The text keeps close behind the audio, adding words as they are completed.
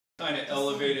kind of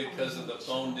elevated because of the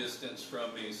phone distance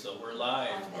from me, so we're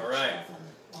live. All right.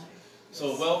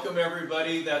 So welcome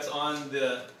everybody that's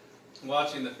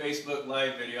watching the Facebook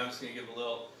live video. I'm just going to give a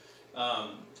little.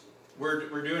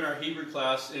 We're doing our Hebrew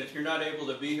class, and if you're not able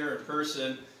to be here in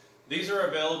person, these are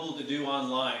available to do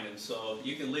online, and so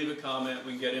you can leave a comment.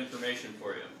 We can get information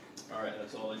for you. All right,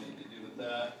 that's all I need to do with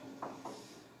that.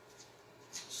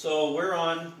 So we're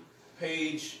on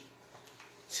page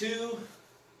 2.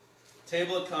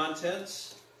 Table of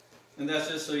contents, and that's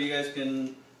just so you guys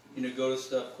can, go to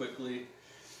stuff quickly.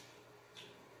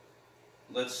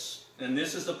 And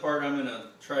this is the part I'm going to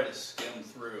try to skim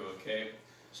through, okay?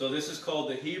 So this is called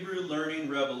the Hebrew Learning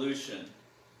Revolution.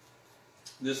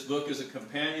 This book is a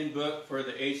companion book for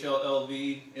the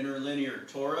HLLV Interlinear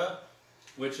Torah,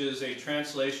 which is a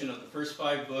translation of the first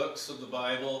 5 books of the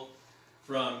Bible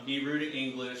from Hebrew to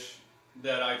English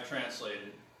that I've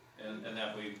translated. And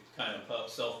that we kind of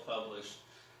self-published.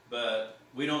 But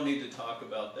we don't need to talk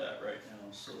about that right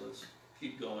now, so let's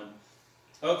keep going.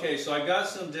 Okay, so I got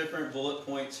some different bullet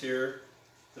points here.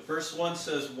 The first one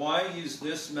says, why use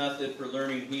this method for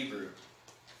learning Hebrew?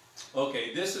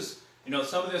 Okay, this is,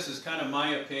 some of this is kind of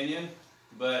my opinion,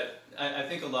 but I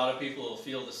think a lot of people will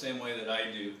feel the same way that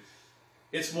I do.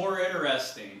 It's more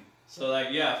interesting. So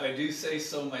if I do say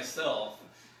so myself,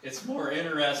 it's more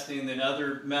interesting than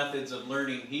other methods of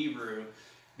learning Hebrew,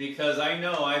 because I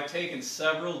know I've taken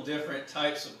several different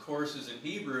types of courses in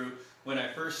Hebrew when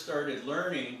I first started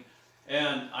learning,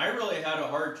 and I really had a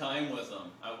hard time with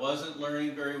them. I wasn't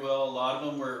learning very well. A lot of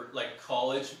them were like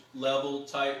college level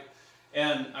type,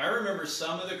 and I remember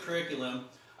some of the curriculum,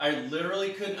 I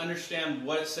literally couldn't understand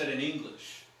what it said in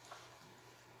English.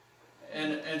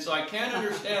 And so I can't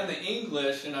understand the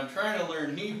English, and I'm trying to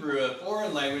learn Hebrew, a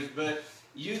foreign language, but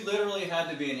you literally had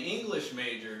to be an English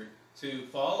major to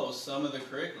follow some of the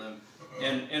curriculum.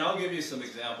 And I'll give you some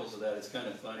examples of that. It's kind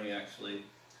of funny, actually.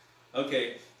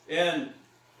 Okay, and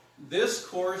this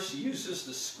course uses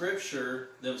the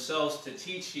scripture themselves to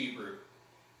teach Hebrew.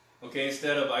 Okay,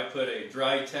 instead of I put a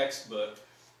dry textbook.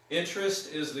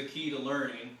 Interest is the key to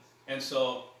learning. And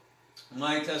so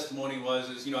my testimony was,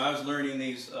 I was learning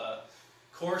these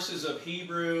courses of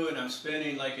Hebrew, and I'm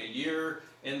spending like a year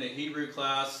in the Hebrew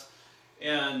class.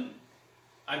 And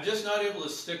I'm just not able to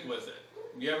stick with it.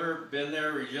 You ever been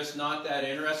there where you're just not that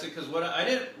interested? Because I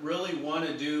didn't really want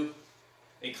to do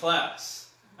a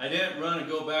class. I didn't want to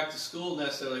go back to school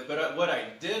necessarily. But what I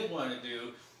did want to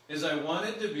do is I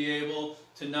wanted to be able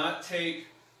to not take,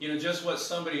 just what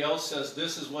somebody else says,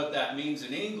 this is what that means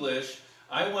in English.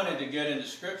 I wanted to get into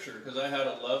Scripture because I had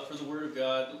a love for the Word of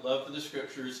God, a love for the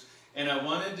Scriptures, and I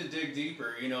wanted to dig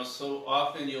deeper. So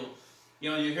often you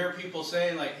hear people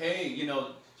saying like, hey, do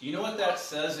you know what that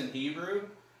says in Hebrew?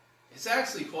 It's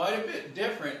actually quite a bit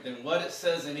different than what it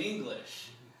says in English.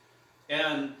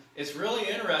 And it's really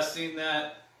interesting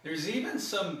that there's even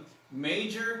some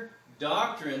major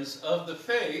doctrines of the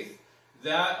faith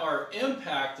that are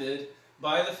impacted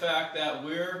by the fact that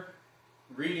we're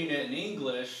reading it in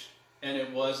English and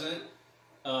it wasn't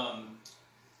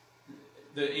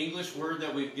the English word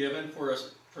that we've given for a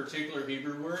particular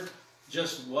Hebrew word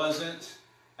just wasn't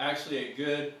actually a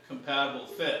good compatible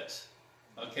fit.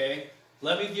 Okay,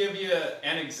 let me give you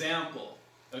an example.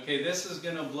 Okay, this is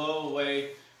going to blow away.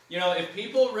 If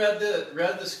people read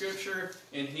the scripture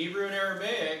in Hebrew and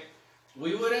Aramaic,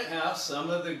 we wouldn't have some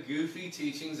of the goofy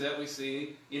teachings that we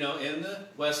see, in the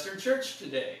Western church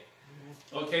today.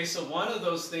 Okay, so one of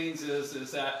those things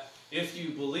is that if you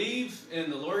believe in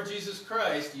the Lord Jesus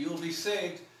Christ, you will be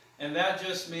saved, and that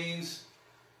just means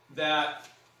that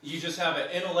you just have an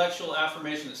intellectual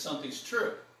affirmation that something's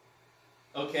true.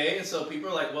 Okay, and so people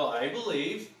are like, well, I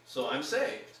believe, so I'm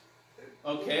saved.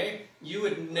 Okay, you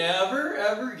would never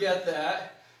ever get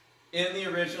that in the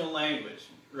original language,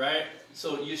 right?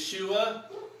 So Yeshua,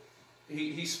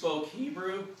 he spoke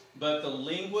Hebrew, but the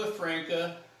lingua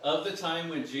franca of the time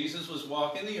when Jesus was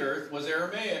walking the earth was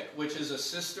Aramaic, which is a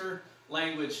sister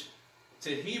language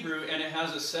to Hebrew, and it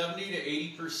has a 70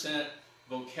 to 80%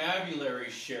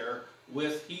 vocabulary share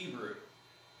with Hebrew.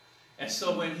 And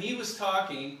so when he was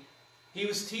talking, he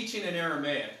was teaching in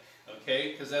Aramaic,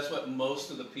 okay? Because that's what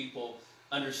most of the people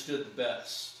understood the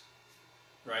best,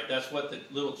 right? That's what the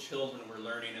little children were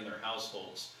learning in their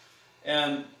households.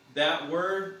 And that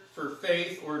word for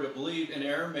faith or to believe in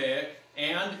Aramaic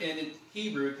and in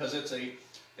Hebrew, because it's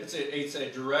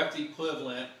a direct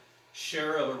equivalent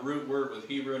share of a root word with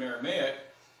Hebrew and Aramaic,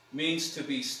 means to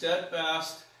be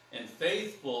steadfast and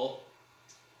faithful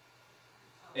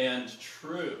and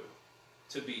true.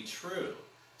 To be true.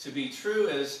 To be true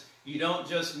is you don't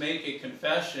just make a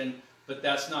confession but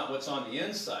that's not what's on the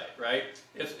inside, right?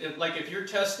 If you're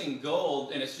testing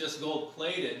gold and it's just gold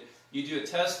plated, you do a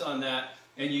test on that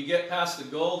and you get past the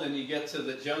gold and you get to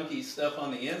the junky stuff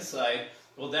on the inside,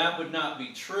 well, that would not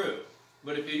be true.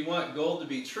 But if you want gold to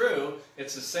be true,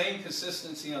 it's the same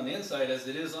consistency on the inside as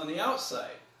it is on the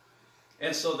outside.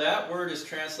 And so that word is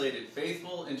translated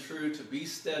faithful and true, to be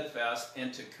steadfast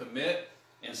and to commit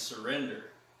and surrender.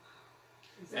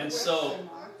 And so,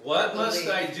 what must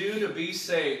I do to be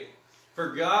saved? For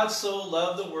God so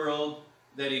loved the world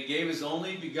that he gave his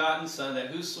only begotten Son, that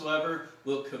whosoever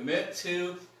will commit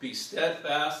to, be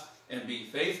steadfast, and be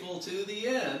faithful to the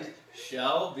end,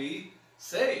 shall be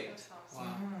saved.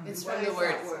 Wow. It's from the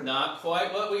word. Not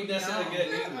quite what we necessarily get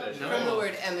in English. From the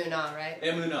word emunah, right?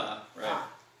 Emunah, right?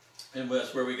 And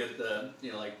that's where we get the,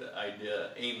 like the idea,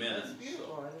 amen. That's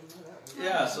beautiful. I didn't know that one.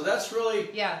 Yeah, so that's really,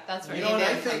 That's where and I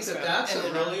amen think comes from. that's a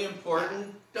Emunah. really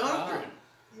important doctrine.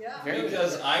 Yeah.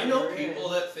 Because I know people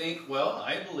that think, well,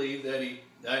 I believe that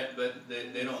but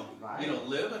they don't,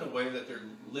 live in a way that they're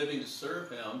living to serve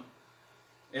him.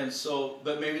 And so,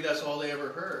 but maybe that's all they ever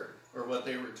heard, or what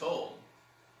they were told.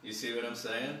 You see what I'm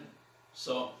saying?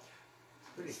 So,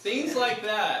 things like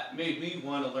that made me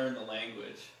want to learn the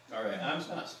language. All right, I'm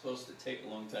not supposed to take a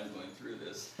long time going through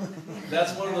this.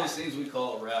 That's one of those things we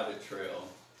call a rabbit trail,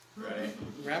 right?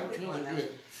 Rabbit trails are good.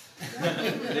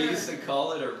 They used to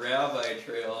call it a rabbi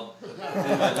trail in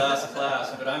my last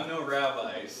class, but I'm no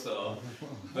rabbi, so.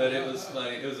 But it was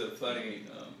funny. It was a funny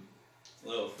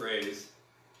little phrase.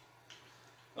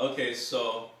 Okay,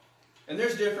 so, and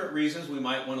there's different reasons we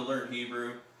might want to learn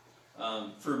Hebrew.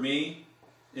 For me,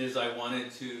 is I wanted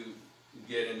to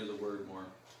get into the Word more.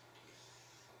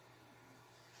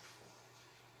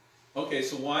 Okay,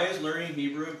 so why is learning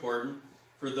Hebrew important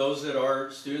for those that are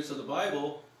students of the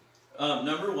Bible?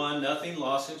 Number one, nothing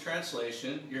lost in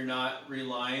translation. You're not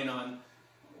relying on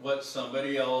what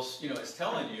somebody else, is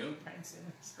telling you,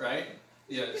 right?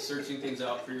 Yeah, searching things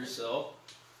out for yourself.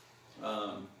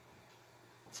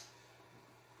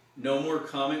 No more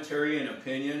commentary and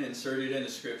opinion inserted into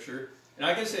Scripture. And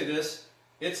I can say this,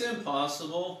 it's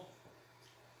impossible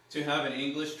to have an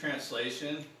English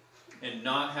translation and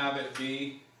not have it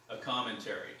be a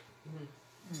commentary.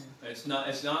 It's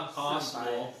not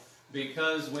possible,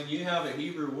 because when you have a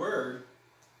Hebrew word,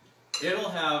 it'll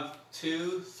have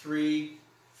 2, 3,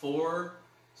 4,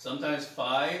 sometimes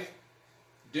 5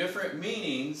 different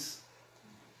meanings,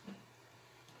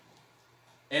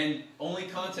 and only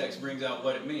context brings out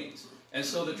what it means. And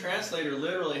so the translator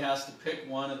literally has to pick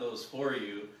one of those for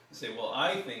you and say, well,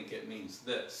 I think it means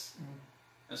this.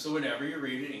 And so whenever you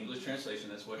read an English translation,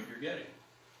 that's what you're getting.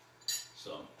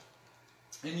 So,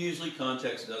 and usually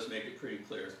context does make it pretty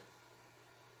clear.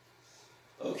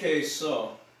 Okay,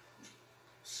 so,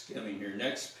 skimming here,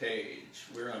 next page.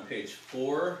 We're on page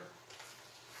 4.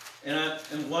 And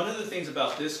one of the things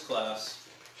about this class,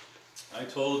 I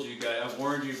told you guys, I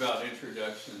warned you about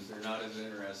introductions. They're not as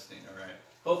interesting, all right?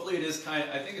 Hopefully it is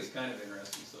I think it's kind of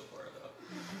interesting so far,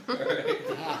 though. All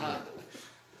right?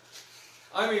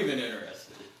 I'm even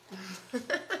interested.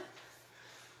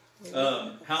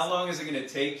 How long is it going to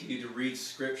take you to read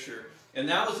Scripture? And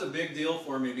that was a big deal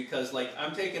for me, because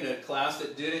I'm taking a class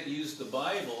that didn't use the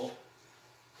Bible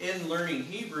in learning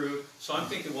Hebrew, so I'm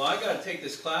thinking, well, I got to take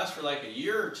this class for a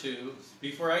year or two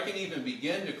before I can even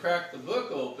begin to crack the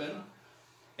book open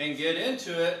and get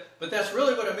into it. But that's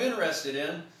really what I'm interested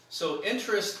in. So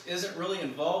interest isn't really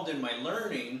involved in my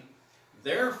learning.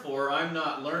 Therefore, I'm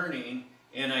not learning,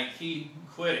 and I keep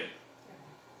quitting.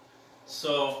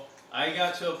 So I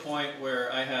got to a point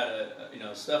where I had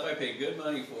stuff I paid good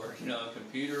money for, a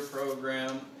computer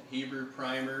program, Hebrew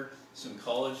primer, some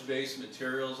college-based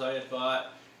materials I had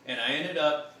bought, and I ended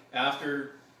up,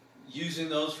 after using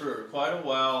those for quite a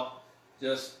while,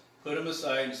 just put them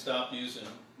aside and stopped using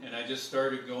them. And I just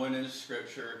started going into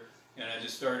Scripture, and I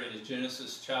just started in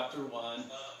Genesis chapter 1,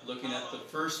 looking at the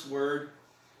first word,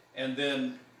 and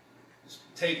then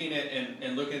taking it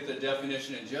and looking at the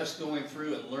definition and just going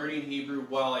through and learning Hebrew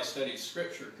while I studied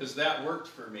Scripture, because that worked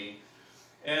for me.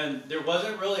 And there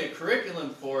wasn't really a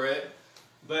curriculum for it,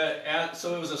 but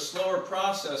so it was a slower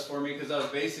process for me, because I was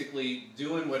basically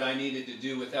doing what I needed to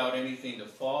do without anything to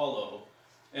follow.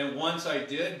 And once I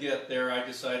did get there, I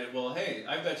decided, well, hey,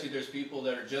 I bet you there's people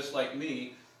that are just like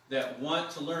me that want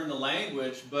to learn the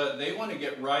language, but they want to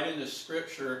get right into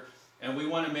Scripture, and we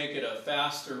want to make it a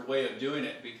faster way of doing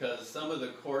it, because some of the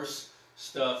course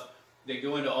stuff, they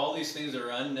go into all these things that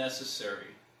are unnecessary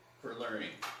for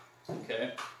learning.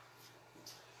 Okay?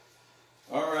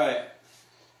 All right.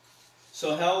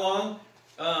 So how long?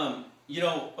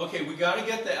 Okay, we got to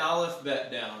get the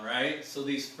alphabet down, right? So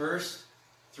these first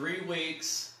 3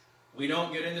 weeks, we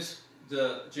don't get into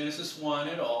the Genesis 1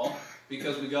 at all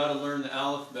because we got to learn the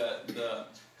alphabet.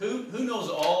 Who knows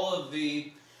all of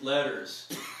the letters?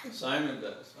 Simon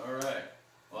does. All right.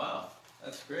 Wow,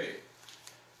 that's great.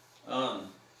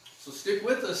 So stick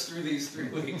with us through these 3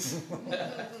 weeks.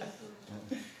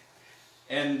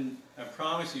 And I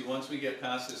promise you, once we get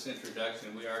past this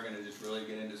introduction, we are going to just really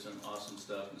get into some awesome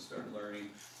stuff and start learning.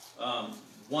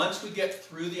 Once we get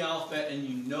through the alphabet and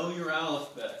you know your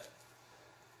alphabet,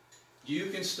 you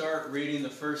can start reading the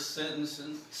first sentence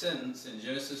in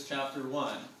Genesis chapter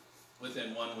 1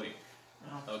 within 1 week.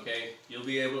 Okay? You'll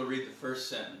be able to read the first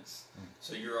sentence.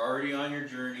 So you're already on your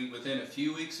journey. Within a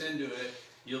few weeks into it,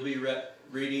 you'll be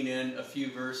reading in a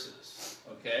few verses.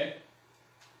 Okay?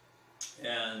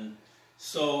 And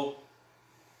so,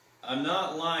 I'm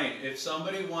not lying. If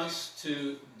somebody wants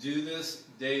to do this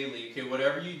daily, okay,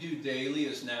 whatever you do daily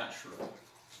is natural.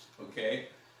 Okay?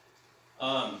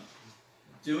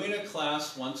 Doing a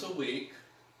class once a week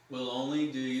will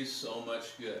only do you so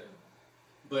much good.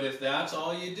 But if that's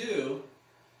all you do,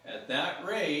 at that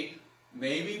rate,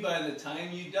 maybe by the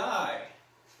time you die,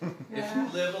 if you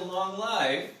live a long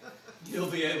life, you'll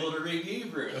be able to read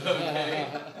Hebrew. Okay?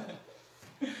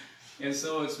 And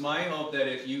so it's my hope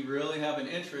that if you really have an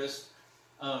interest,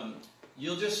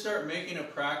 you'll just start making a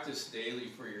practice daily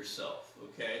for yourself,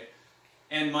 okay?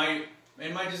 And my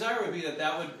desire would be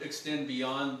that would extend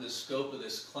beyond the scope of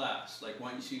this class. Like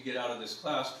once you get out of this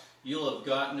class, you'll have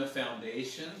gotten a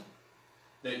foundation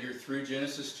that you're through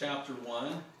Genesis chapter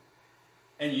 1,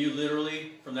 and you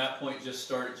literally, from that point, just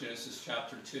start at Genesis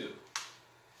chapter 2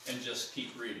 and just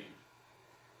keep reading.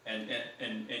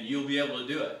 And you'll be able to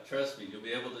do it. Trust me, you'll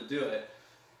be able to do it,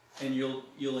 and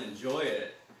you'll enjoy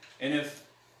it. And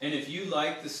if you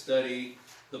like to study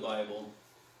the Bible,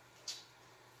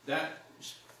 that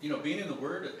being in the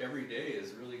Word every day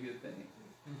is a really good thing,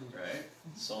 right?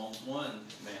 Psalms 1,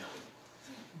 man,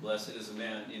 blessed is a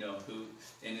man, who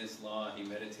in his law he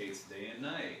meditates day and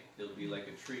night. He'll be like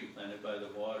a tree planted by the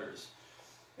waters.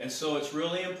 And so it's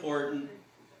really important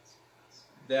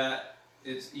that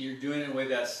you're doing it in a way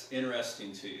that's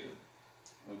interesting to you.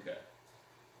 Okay.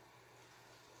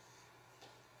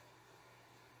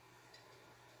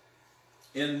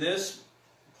 In this,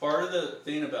 part of the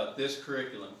thing about this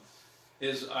curriculum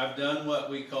is I've done what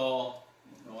we call,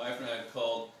 my wife and I have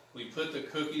called, we put the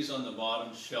cookies on the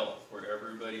bottom shelf where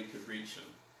everybody could reach them,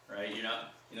 right?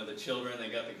 The children, they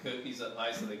got the cookies up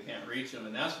high so they can't reach them,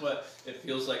 and that's what it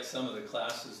feels like some of the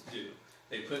classes do.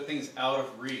 They put things out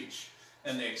of reach.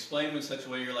 And they explain them in such a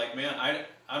way you're like, man,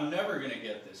 I'm never going to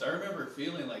get this. I remember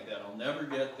feeling like that. I'll never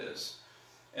get this.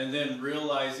 And then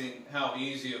realizing how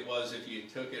easy it was if you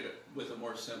took it with a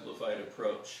more simplified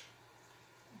approach.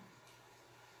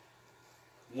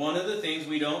 One of the things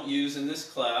we don't use in this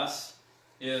class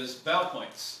is vowel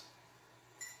points.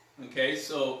 Okay,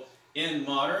 so in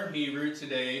modern Hebrew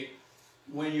today,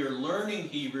 when you're learning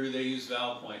Hebrew, they use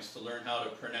vowel points to learn how to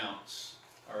pronounce.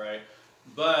 All right?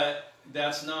 But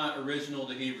that's not original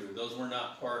to Hebrew. Those were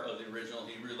not part of the original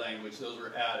Hebrew language. Those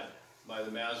were added by the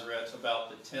Masoretes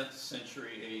about the 10th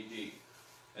century A.D.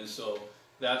 And so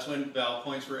that's when vowel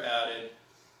points were added.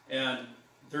 And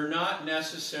they're not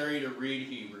necessary to read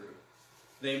Hebrew.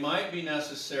 They might be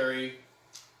necessary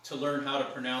to learn how to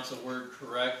pronounce a word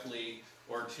correctly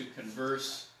or to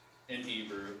converse in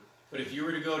Hebrew. But if you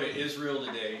were to go to Israel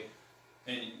today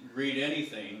and read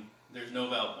anything, there's no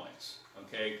vowel points.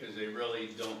 Okay, because they really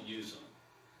don't use them.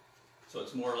 So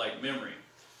it's more like memory.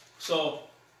 So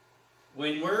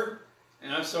when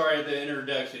and I'm sorry at the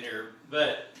introduction here,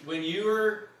 but when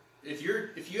if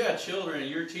you had children and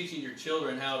you're teaching your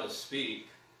children how to speak,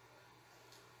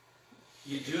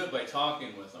 you do it by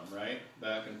talking with them, right?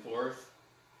 Back and forth.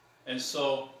 And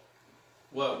so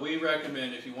what we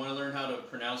recommend if you want to learn how to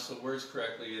pronounce the words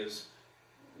correctly is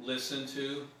listen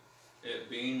to it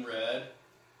being read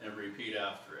and repeat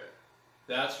after it.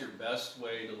 That's your best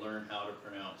way to learn how to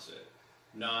pronounce it,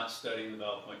 not studying the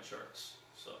vowel point charts.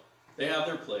 So they have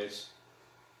their place.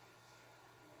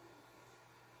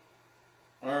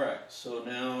 All right, so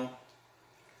now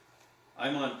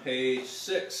I'm on page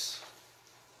 6.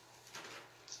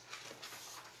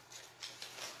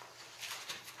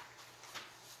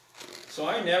 So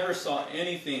I never saw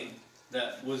anything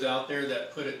that was out there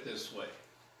that put it this way.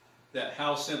 That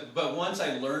how simple. But once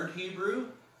I learned Hebrew,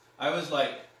 I was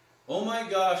like, oh my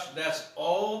gosh, that's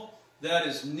all that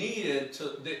is needed.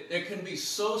 It can be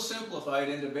so simplified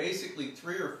into basically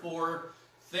 3 or 4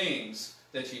 things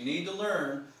that you need to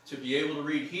learn to be able to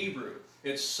read Hebrew.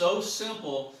 It's so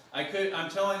simple. I'm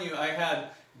telling you, I had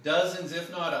dozens, if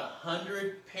not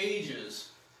 100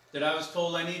 pages that I was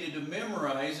told I needed to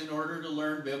memorize in order to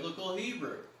learn biblical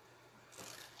Hebrew.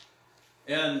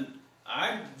 And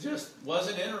I just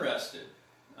wasn't interested.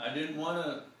 I didn't want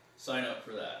to sign up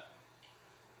for that.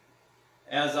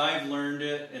 As I've learned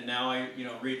it, and now I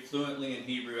read fluently in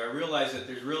Hebrew, I realize that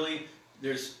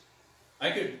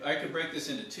I could break this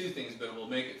into two things, but we'll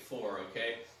make it four,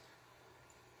 okay?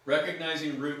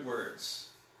 Recognizing root words.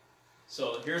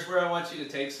 So here's where I want you to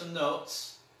take some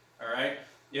notes, all right?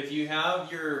 If you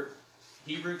have your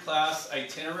Hebrew class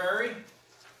itinerary,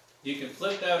 you can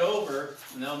flip that over,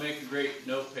 and that'll make a great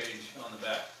note page on the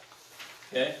back,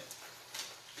 okay?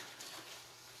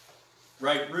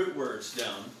 Write root words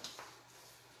down.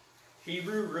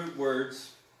 Hebrew root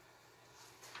words,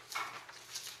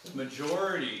 the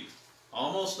majority,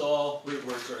 almost all root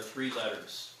words are 3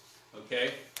 letters,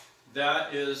 okay?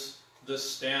 That is the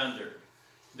standard.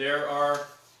 There are,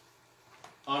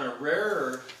 on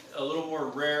a little more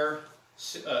rare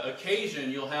occasion,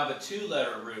 you'll have a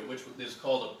 2-letter root, which is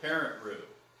called a parent root,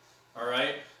 all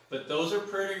right? But those are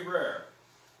pretty rare.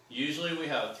 Usually we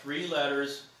have 3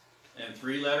 letters and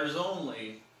 3 letters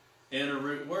only in a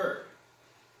root word,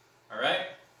 all right?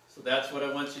 So that's what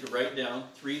I want you to write down,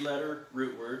 3-letter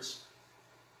root words.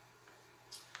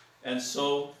 And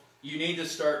so you need to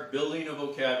start building a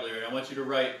vocabulary. I want you to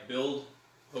write build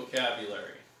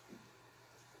vocabulary.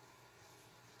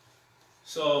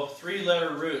 So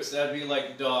 3-letter roots, that'd be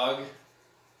like dog,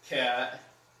 cat,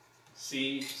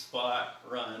 see, spot,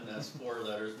 run. That's 4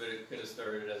 letters, but it could have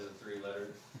started as a 3-letter.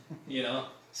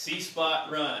 See, spot,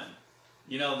 run.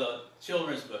 The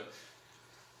children's book.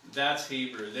 That's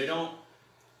Hebrew. They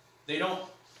don't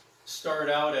start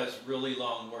out as really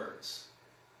long words.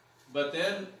 But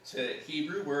then to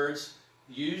Hebrew words,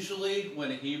 usually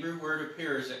when a Hebrew word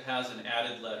appears, it has an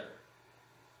added letter.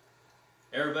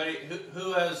 Everybody,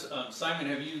 who has, Simon,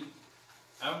 have you,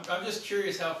 I'm just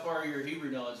curious how far your Hebrew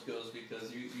knowledge goes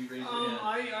because you raised your hand.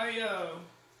 I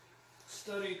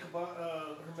study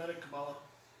Hermetic Kabbalah,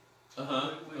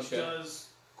 which does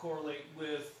correlate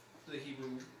with the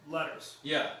Hebrew letters.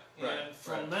 Yeah, right. And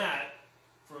from that,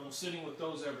 from sitting with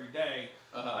those every day,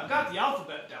 I've got the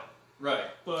alphabet down. Right.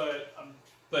 But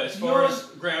as far as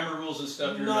grammar rules and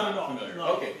stuff, you're not familiar.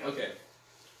 Okay,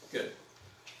 good.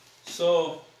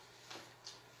 So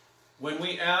when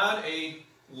we add a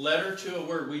letter to a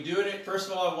word, we do it, first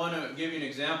of all, I want to give you an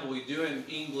example. We do it in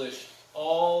English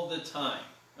all the time,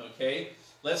 okay?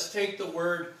 Let's take the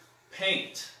word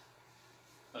paint,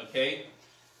 okay?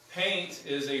 Paint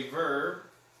is a verb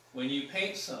when you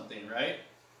paint something, right?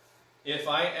 If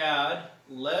I add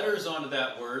letters onto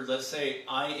that word, let's say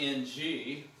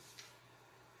ing,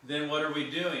 then what are we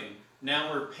doing?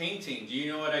 Now we're painting. Do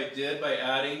you know what I did by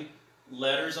adding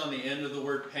letters on the end of the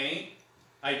word paint?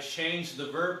 I changed the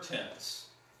verb tense.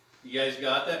 You guys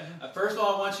got that? First of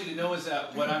all, I want you to know is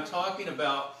that what I'm talking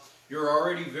about, you're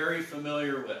already very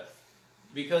familiar with.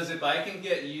 Because if I can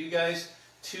get you guys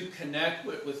to connect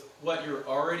with what you're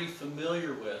already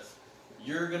familiar with,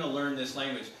 you're going to learn this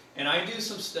language. And I do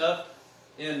some stuff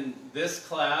in this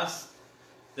class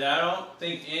that I don't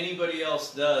think anybody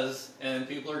else does, and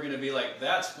people are going to be like,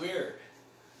 that's weird.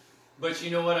 But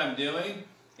you know what I'm doing?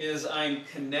 Is I'm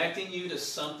connecting you to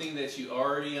something that you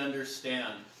already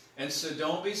understand. And so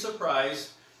don't be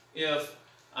surprised if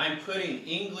I'm putting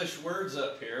English words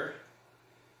up here,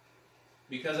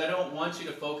 because I don't want you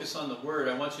to focus on the word,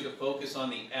 I want you to focus on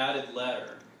the added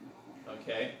letter.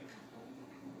 Okay?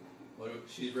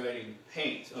 She's writing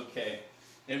paint. Okay.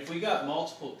 And if we got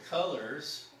multiple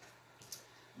colors,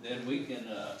 then we can,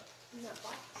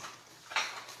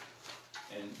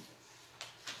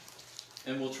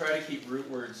 and we'll try to keep root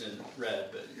words in red,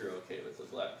 but you're okay with the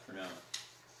black for now.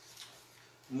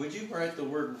 Would you write the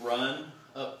word run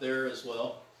up there as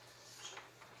well?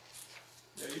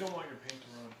 Yeah, you don't want your paint to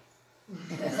run.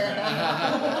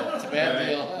 It's a bad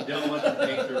deal. You don't want the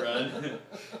paint to run.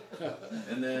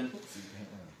 And then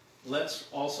let's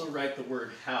also write the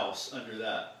word house under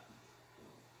that.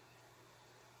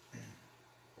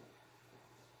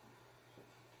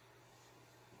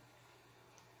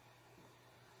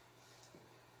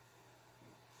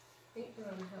 Paint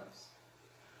around the house.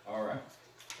 All right.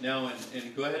 Now,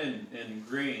 and go ahead and in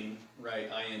green, write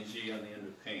ing on the end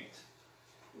of paint.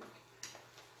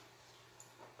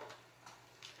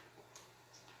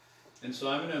 And so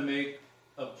I'm going to make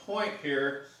a point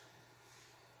here.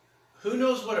 Who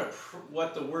knows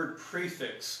what the word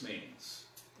prefix means?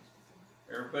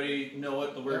 Everybody know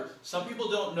what the word... Some people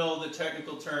don't know the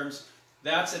technical terms.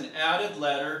 That's an added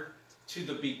letter to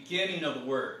the beginning of a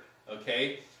word,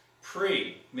 okay?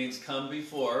 Pre means come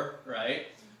before, right?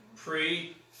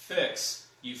 Prefix.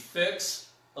 You fix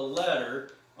a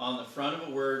letter on the front of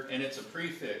a word and it's a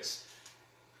prefix.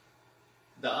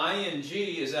 The ing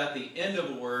is at the end of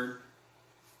a word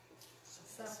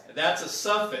Suffix. That's a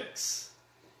suffix.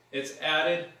 It's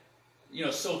added, you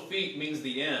know, Sophik means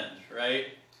the end, right?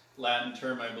 Latin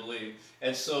term, I believe.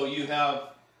 And so you have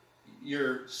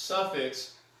your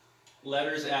suffix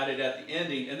letters added at the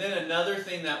ending. And then another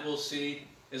thing that we'll see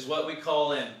is what we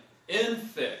call an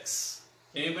infix.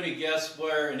 Anybody guess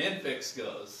where an infix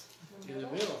goes? In the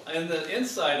middle. In the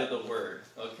inside of the word,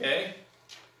 okay?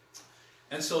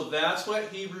 And so that's what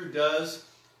Hebrew does.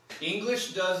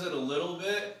 English does it a little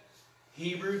bit.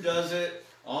 Hebrew does it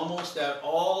almost at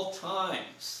all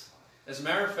times. As a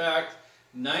matter of fact,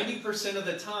 90% of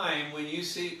the time when you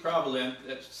see, probably,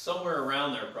 somewhere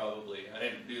around there probably, I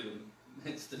didn't do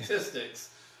the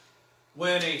statistics,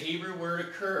 when a Hebrew word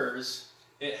occurs,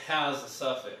 it has a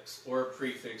suffix or a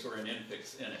prefix or an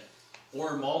infix in it,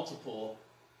 or multiple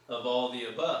of all the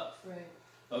above. Right.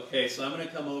 Okay, so I'm going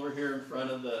to come over here in front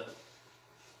of the,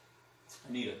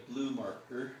 I need a blue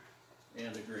marker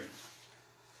and a green.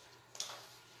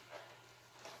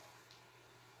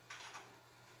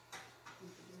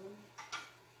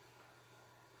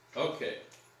 Okay,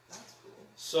 That's cool.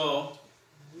 so,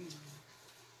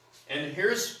 and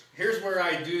here's where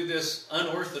I do this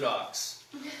unorthodox,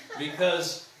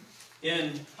 because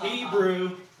in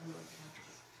Hebrew,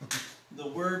 the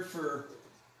word for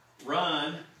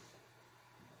run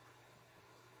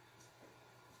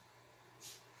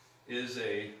is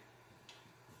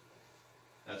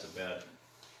that's a bad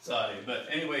side, but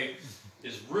anyway,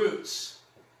 is roots.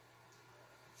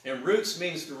 And roots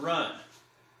means to run.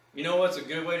 You know what's a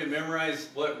good way to memorize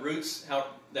what roots, how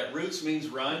that roots means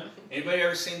run? Anybody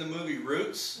ever seen the movie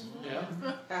Roots? Yeah.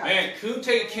 Man,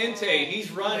 Kunte Kinte,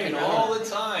 he's running all the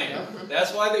time.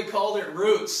 That's why they called it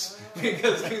Roots,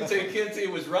 because Kunte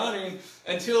Kinte was running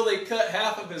until they cut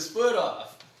half of his foot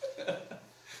off.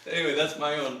 Anyway, that's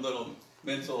my own little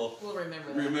mental We'll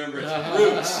remember that. remembrance.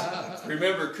 Roots.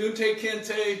 Remember Kunte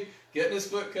Kinte getting his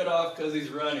foot cut off because he's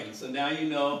running. So now you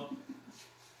know.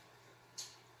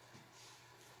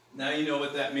 Now you know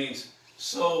what that means.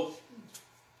 So,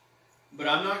 but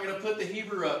I'm not going to put the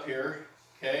Hebrew up here,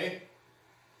 okay?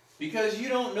 Because you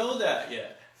don't know that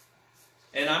yet.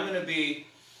 And I'm going to be,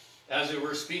 as it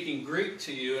were, speaking Greek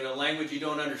to you in a language you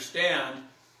don't understand,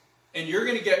 and you're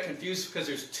going to get confused because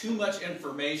there's too much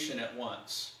information at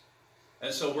once.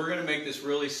 And so we're going to make this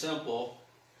really simple.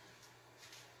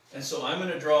 And so I'm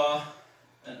going to draw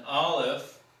an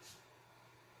Aleph,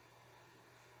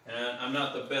 and I'm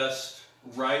not the best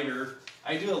writer.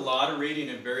 I do a lot of reading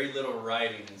and very little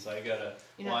writing, and so I gotta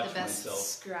You're not watch the best myself.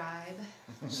 scribe.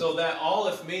 So that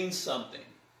Aleph means something.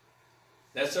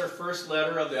 That's our first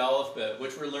letter of the alphabet,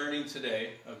 which we're learning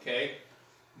today. Okay,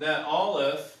 that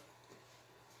Aleph.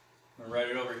 I'm gonna write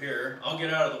it over here. I'll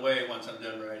get out of the way once I'm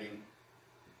done writing.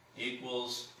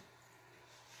 Equals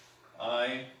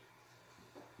I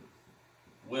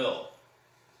will.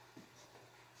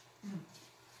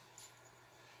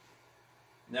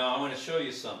 Now I want to show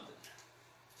you something.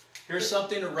 Here's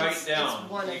something to write down.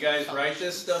 You guys write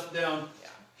this stuff down. Yeah.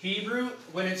 Hebrew,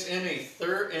 when it's in a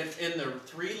in the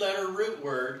three-letter root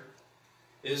word,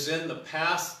 is in the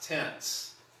past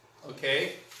tense.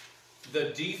 Okay? The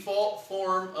default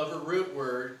form of a root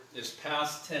word is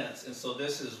past tense, and so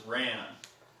this is ran.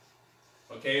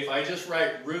 Okay, if I just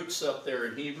write roots up there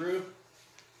in Hebrew,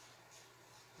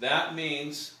 that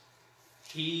means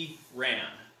he ran.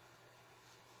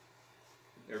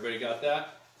 Everybody got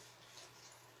that?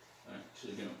 I'm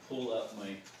actually going to pull up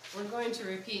my... We're going to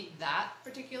repeat that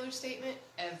particular statement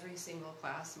every single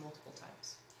class multiple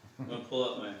times. I'm going to pull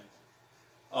up my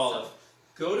Aleph.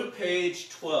 Go to page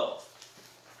 12.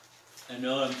 I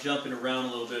know I'm jumping around a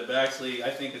little bit, but actually I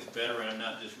think it's better when I'm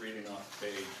not just reading off the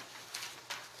page.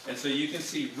 And so you can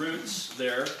see roots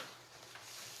there.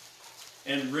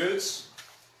 And roots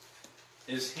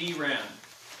is he ran.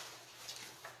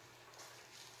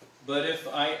 But if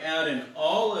I add an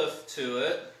Aleph to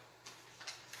it,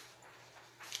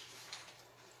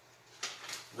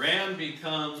 ran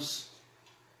becomes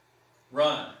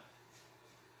run.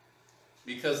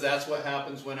 Because that's what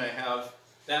happens when I have,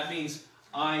 that means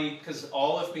because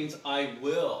Aleph means I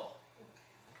will.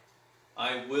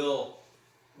 I will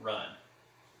run.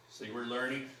 So we're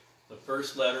learning the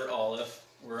first letter, Aleph.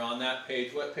 We're on that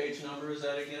page. What page number is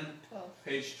that again? 12.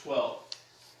 Page 12.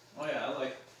 Oh yeah, I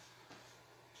like,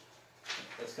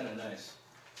 that's kind of nice.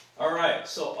 All right,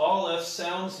 so Aleph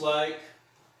sounds like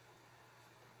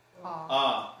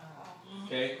ah.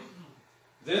 Okay?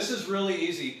 This is really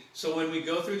easy. So when we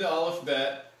go through the Aleph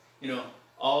Bet,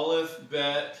 Aleph,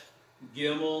 Bet,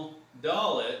 Gimel,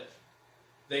 Dalet,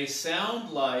 they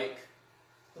sound like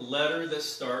the letter that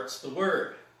starts the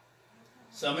word.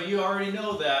 Some of you already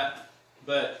know that,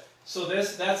 but so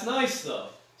that's nice though.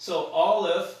 So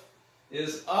Aleph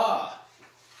is ah.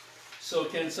 So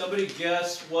can somebody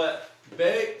guess what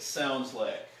bet sounds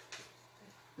like?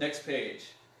 Next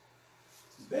page.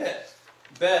 Bet.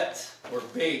 Bet or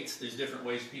bait. There's different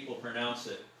ways people pronounce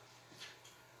it.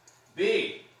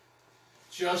 B.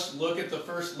 Just look at the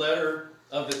first letter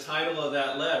of the title of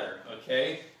that letter,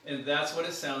 okay? And that's what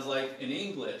it sounds like in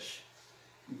English.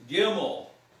 Gimel.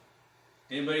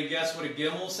 Anybody guess what a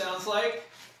gimel sounds like?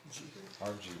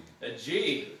 Hard G. A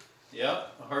G.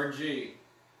 Yep, a hard G.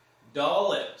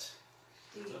 Dalet.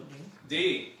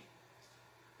 D.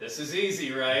 This is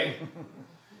easy, right?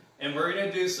 And we're going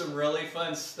to do some really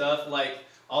fun stuff, like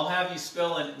I'll have you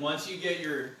spell, and once you get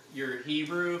your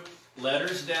Hebrew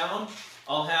letters down,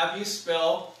 I'll have you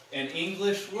spell an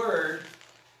English word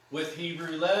with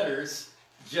Hebrew letters,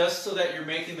 just so that you're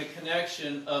making the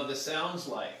connection of the sounds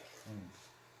like.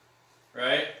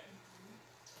 Right?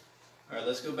 All right,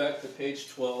 let's go back to page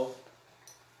 12.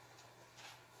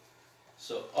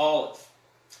 So, Aleph.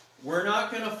 We're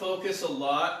not going to focus a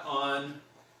lot on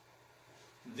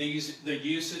the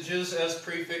usages as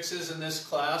prefixes in this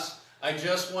class. I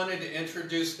just wanted to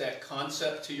introduce that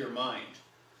concept to your mind.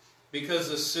 Because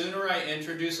the sooner I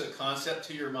introduce a concept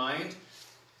to your mind,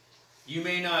 you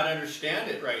may not understand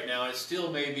it right now. It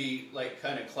still may be like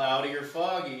kind of cloudy or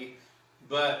foggy,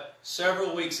 but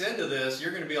several weeks into this,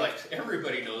 you're going to be like,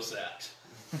 everybody knows that.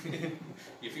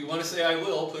 If you want to say I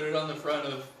will, put it on the front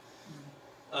of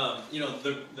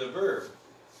the verb.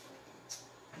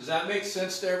 Does that make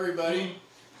sense to everybody?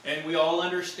 And we all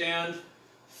understand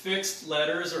fixed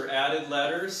letters or added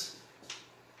letters.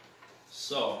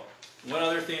 So, one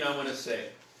other thing I want to say.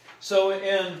 So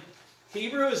in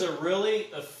Hebrew is a really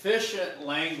efficient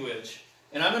language,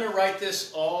 and I'm going to write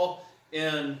this all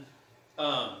in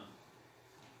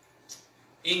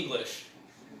English.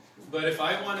 But if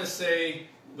I want to say,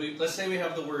 let's say we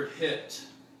have the word hit.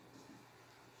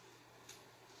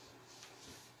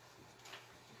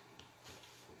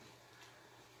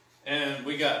 And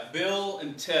we got Bill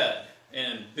and Ted,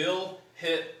 and Bill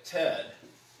hit Ted,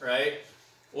 right?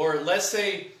 Or let's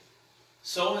say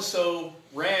so-and-so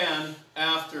ran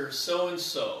after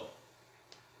so-and-so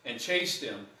and chased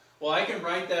him. Well, I can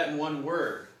write that in one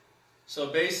word. So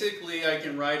basically, I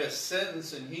can write a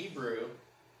sentence in Hebrew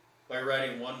by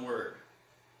writing one word.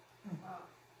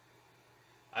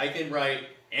 I can write,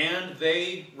 and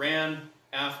they ran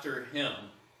after him.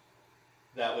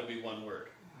 That would be one word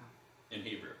in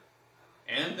Hebrew.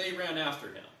 And they ran after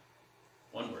him.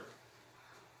 One word.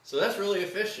 So that's really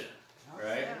efficient,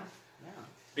 right? Yeah.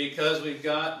 Because we've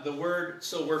got the word,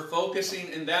 so we're focusing,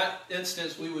 in that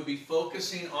instance, we would be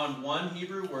focusing on one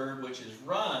Hebrew word, which is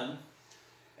run,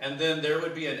 and then there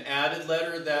would be an added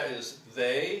letter that is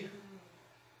they.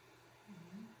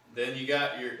 Then you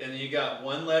got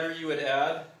one letter you would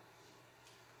add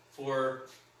for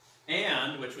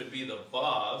and, which would be the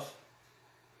vav.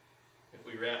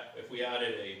 If we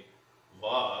added a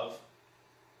vav,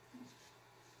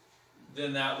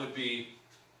 then that would be,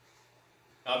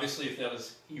 obviously if that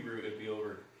was Hebrew, it would be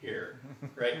over here,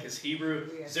 right? Because Hebrew,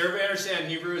 does everybody understand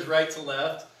Hebrew is right to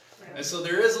left? And so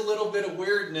there is a little bit of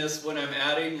weirdness when I'm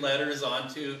adding letters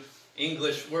onto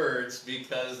English words,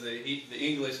 because the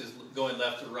English is going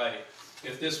left to right.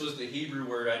 If this was the Hebrew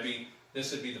word,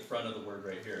 this would be the front of the word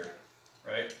right here,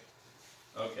 right?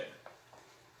 Okay.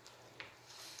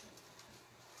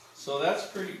 So that's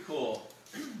pretty cool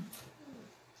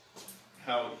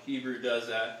how Hebrew does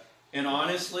that. And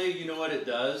honestly, you know what it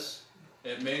does?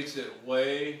 It makes it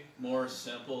way more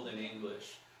simple than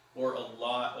English or a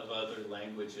lot of other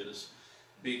languages.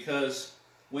 Because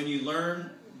when you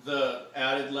learn the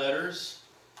added letters,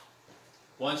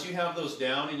 once you have those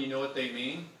down and you know what they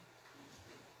mean,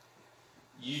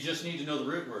 you just need to know the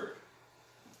root word.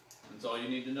 That's all you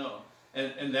need to know.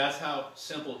 And that's how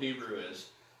simple Hebrew is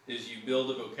you build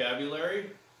a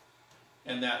vocabulary,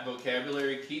 and that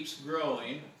vocabulary keeps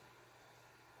growing,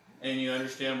 and you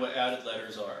understand what added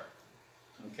letters are.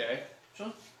 Okay?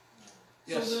 Sean?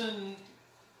 Yes. So then,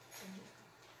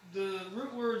 the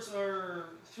root words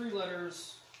are 3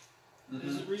 letters. Mm-hmm.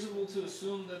 Is it reasonable to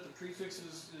assume that the prefix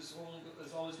is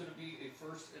always going to be a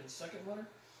first and second letter?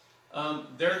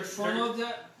 In front of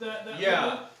that yeah.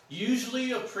 letter?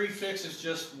 Usually a prefix is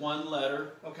just one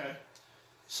letter. Okay.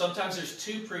 Sometimes there's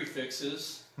 2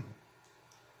 prefixes.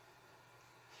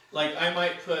 Like I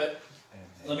might put,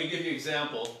 let me give you an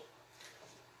example.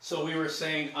 So we were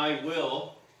saying I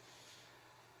will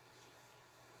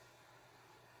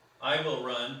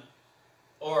run,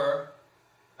 or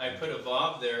I put a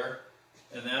vav there,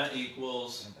 and that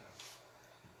equals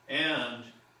and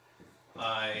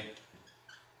I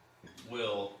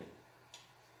will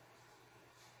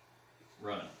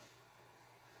run.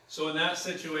 So in that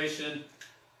situation,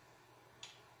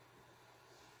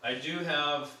 I do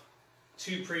have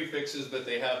two prefixes, but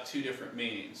they have two different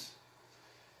meanings.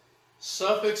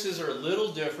 Suffixes are a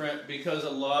little different because a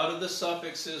lot of the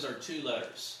suffixes are two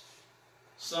letters.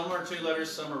 Some are two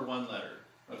letters, some are one letter.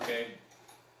 Okay?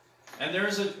 And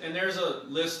there's a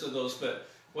list of those, but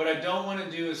what I don't want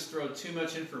to do is throw too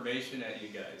much information at you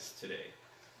guys today.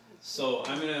 So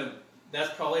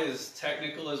that's probably as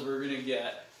technical as we're gonna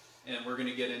get, and we're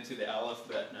gonna get into the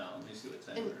alphabet now. Let me see what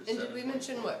time it is. And did we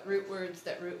mention what root words?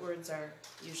 That root words are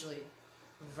usually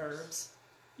verbs.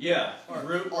 Yeah, Or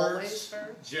root always words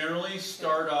verbs? generally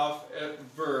start off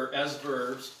as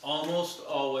verbs. Almost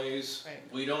always. Right.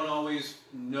 We don't always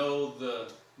know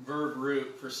the verb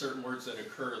root for certain words that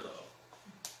occur,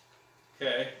 though.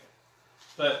 Okay,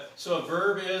 but so a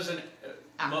verb is an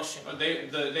Action.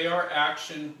 They are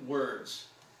action words,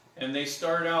 and they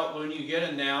start out when you get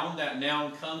a noun. That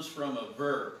noun comes from a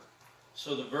verb,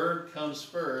 so the verb comes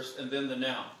first, and then the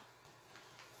noun.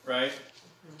 Right.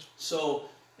 So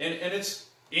and it's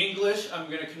English. I'm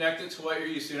going to connect it to what you're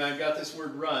used to, and I've got this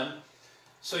word run.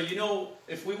 So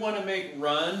if we want to make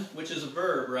run, which is a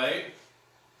verb, right?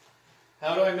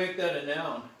 How do I make that a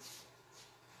noun?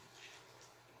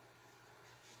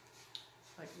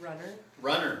 Like runner.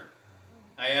 Runner.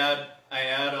 I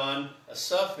add on a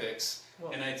suffix,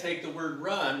 and I take the word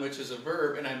run, which is a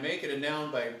verb, and I make it a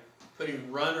noun by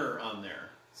putting runner on there.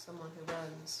 Someone who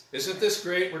runs. Isn't this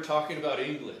great? We're talking about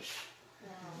English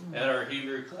at our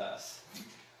Hebrew class.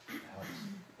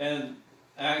 And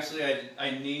actually,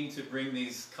 I need to bring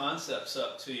these concepts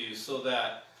up to you so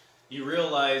that you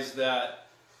realize that,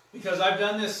 because I've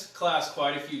done this class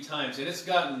quite a few times, and it's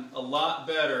gotten a lot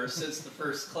better since the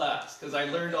first class, because I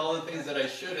learned all the things that I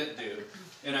shouldn't do.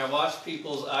 And I watched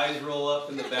people's eyes roll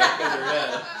up in the back of their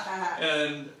head,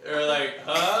 and they're like,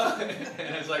 huh?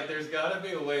 And it's like, there's got to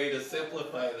be a way to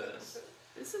simplify this.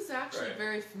 This is actually Right.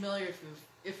 very familiar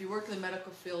if you work in the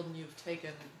medical field and you've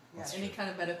taken any kind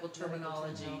of medical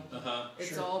terminology. Uh-huh.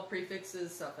 It's all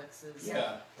prefixes, suffixes.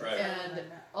 Yeah, right. And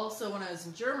also when I was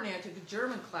in Germany, I took a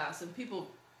German class, and people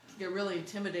get really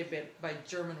intimidated by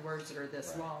German words that are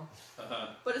this long. Uh-huh.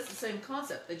 But it's the same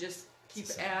concept. They just keep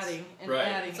adding and Right.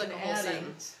 adding It's like and a whole adding.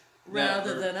 sentence.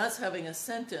 Rather Yeah, than us having a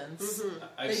sentence,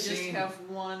 I've they just seen, have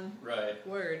one right,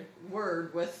 word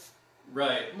with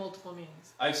right. multiple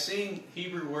meanings. I've seen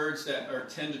Hebrew words that are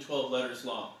 10 to 12 letters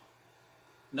long,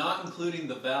 not including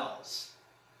the vowels.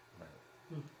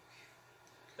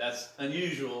 That's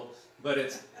unusual, but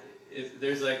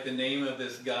there's like the name of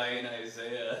this guy in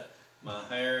Isaiah,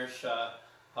 Maher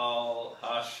Shahal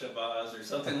Hashabaz or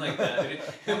something like that.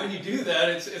 And when you do that,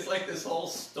 it's like this whole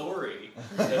story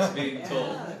that's being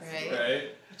told, right?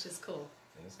 Which is cool.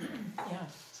 Yeah.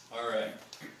 All right.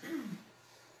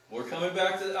 We're coming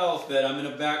back to the alphabet. I'm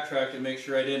going to backtrack and make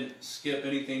sure I didn't skip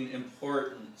anything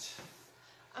important.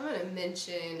 I'm going to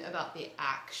mention about the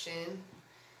action.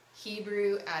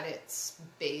 Hebrew at its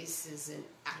base is an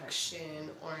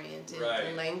action-oriented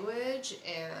Right. language,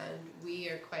 and we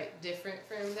are quite different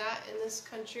from that in this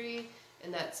country,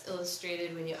 and that's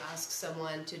illustrated when you ask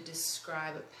someone to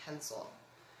describe a pencil.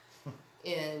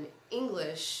 In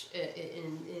English,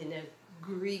 in a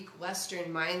Greek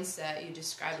Western mindset, you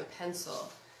describe a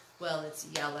pencil. Well, it's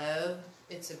yellow,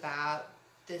 it's about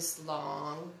this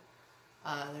long,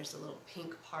 there's a little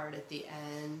pink part at the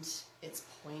end, it's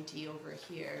pointy over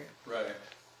here. Right.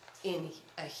 In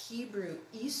a Hebrew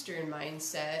Eastern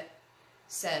mindset,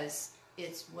 says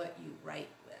it's what you write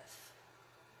with.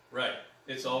 Right.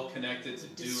 It's all connected to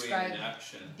doing Describe an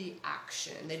action. The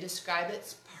action. They describe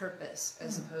its purpose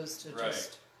as opposed to Right.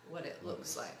 just what it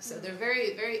looks like. So they're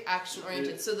very, very action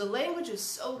oriented. So the language is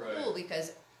so Right. cool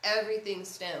because everything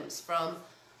stems from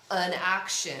an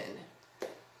action,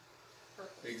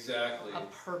 Exactly. a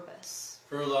purpose.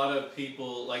 For a lot of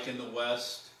people, like in the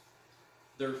West,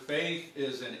 their faith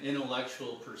is an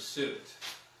intellectual pursuit.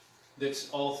 That's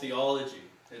all theology.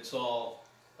 It's all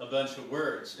a bunch of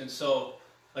words. And so,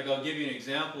 like, I'll give you an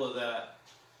example of that.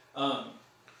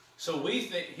 So we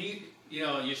think,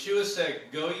 Yeshua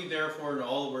said, "Go ye therefore into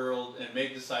all the world and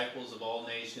make disciples of all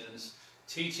nations,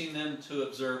 teaching them to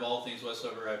observe all things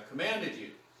whatsoever I have commanded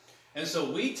you." And so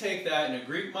we take that in a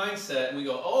Greek mindset and we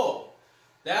go, oh,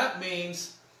 that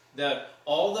means that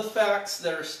all the facts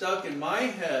that are stuck in my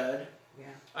head,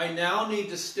 I now need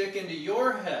to stick into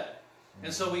your head.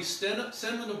 And so we send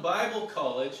them to Bible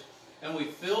college and we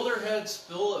fill their heads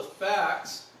full of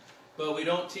facts, but we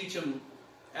don't teach them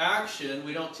action.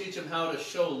 We don't teach them how to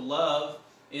show love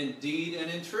in deed and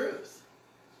in truth.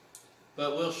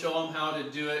 But we'll show them how to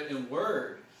do it in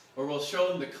word, or we'll show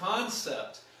them the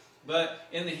concept. But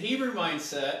in the Hebrew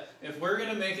mindset, if we're going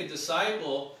to make a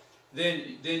disciple,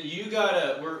 then you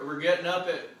gotta. We're getting up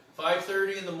at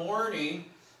 5:30 in the morning,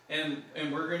 and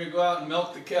we're going to go out and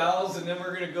milk the cows, and then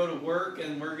we're going to go to work,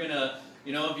 and we're going to,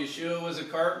 if Yeshua was a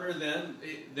carpenter,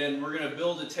 then we're going to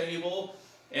build a table,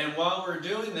 and while we're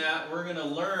doing that, we're going to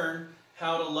learn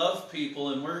how to love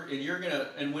people, and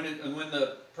when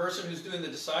the person who's doing the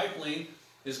discipling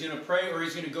is going to pray, or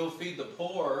he's going to go feed the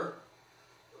poor,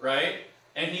 right?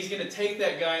 And he's going to take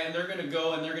that guy, and they're going to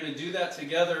go and they're going to do that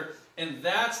together, and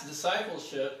that's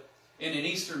discipleship in an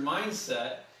Eastern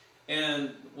mindset.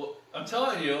 And I'm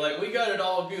telling you, like, we got it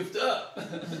all goofed up.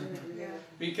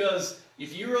 Because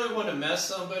if you really want to mess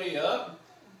somebody up,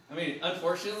 I mean,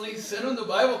 unfortunately, send them to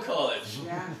Bible college.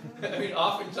 Yeah. I mean,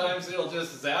 oftentimes it'll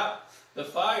just zap the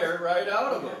fire right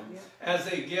out of them as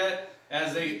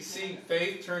they see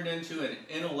faith turned into an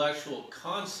intellectual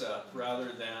concept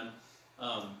rather than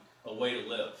a way to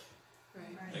live.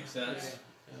 Right. Make sense?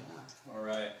 Yeah. All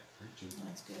right.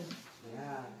 That's good. Yeah.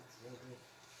 That's really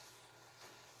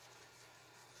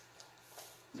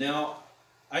good. Now,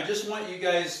 I just want you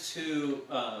guys to,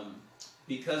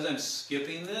 because I'm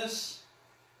skipping this,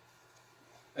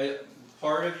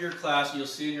 part of your class, you'll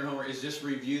see in your homework, is just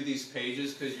review these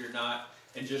pages because you're not,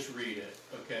 and just read it,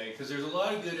 okay? Because there's a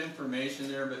lot of good information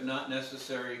there, but not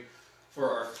necessary for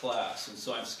our class. And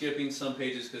so I'm skipping some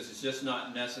pages because it's just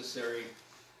not necessary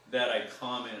that I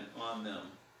comment on them,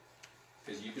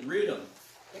 because you can read them.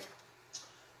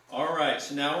 All right,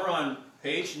 so now we're on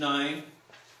page 9,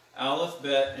 Aleph,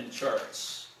 Bet, and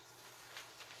charts.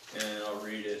 And I'll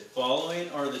read it. Following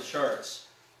are the charts.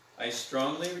 I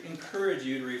strongly encourage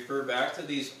you to refer back to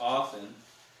these often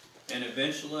and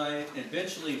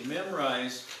eventually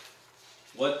memorize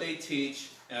what they teach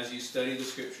as you study the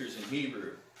scriptures in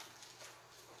Hebrew.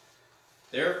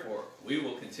 Therefore, we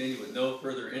will continue with no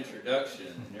further introduction,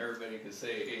 and everybody can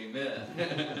say amen.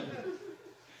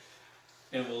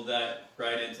 And we'll dive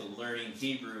right into learning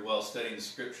Hebrew while studying the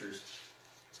scriptures.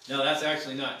 Now, that's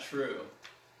actually not true,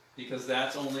 because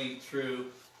that's only true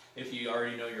if you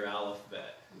already know your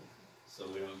alphabet. So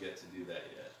we don't get to do that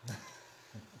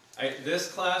yet.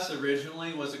 This class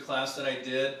originally was a class that I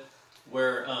did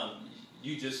where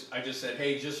I just said,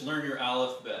 hey, just learn your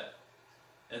alphabet,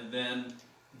 and then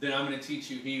I'm going to teach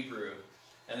you Hebrew.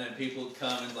 And then people would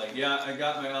come and like, yeah, I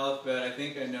got my alphabet, I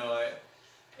think I know it.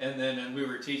 And then we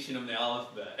were teaching them the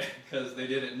alphabet because they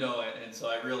didn't know it, and so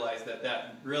I realized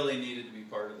that really needed to be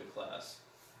part of the class.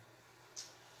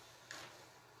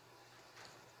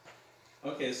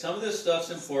 Okay, some of this stuff's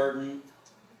important.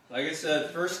 Like I said,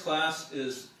 first class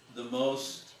is the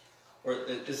most, or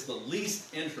it's the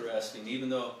least interesting, even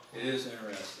though it is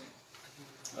interesting.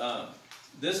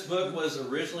 This book was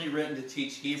originally written to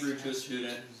teach Hebrew to a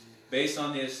student based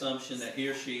on the assumption that he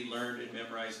or she learned and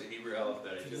memorized the Hebrew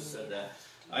alphabet. I just said that.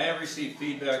 I have received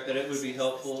feedback that it would be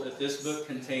helpful if this book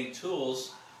contained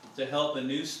tools to help a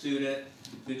new student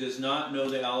who does not know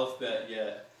the alphabet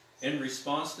yet. In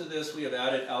response to this, we have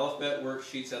added alphabet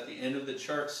worksheets at the end of the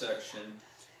chart section,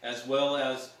 as well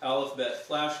as alphabet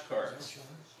flashcards.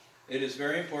 It is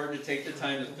very important to take the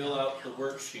time to fill out the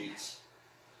worksheets.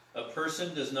 A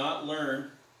person does not learn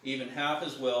even half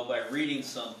as well by reading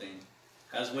something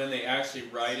as when they actually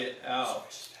write it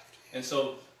out. And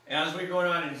so, as we're going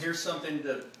on, and here's something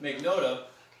to make note of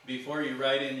before you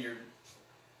write in your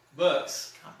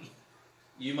books,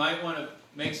 you might want to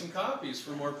make some copies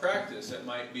for more practice. That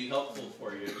might be helpful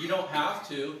for you. You don't have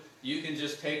to. You can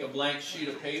just take a blank sheet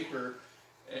of paper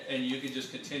and you can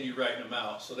just continue writing them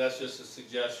out. So that's just a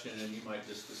suggestion, and you might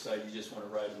just decide you just want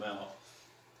to write them out.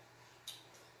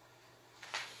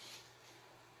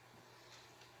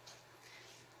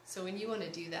 So when you want to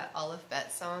do that Aleph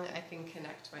Bet song, I can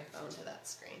connect my phone to that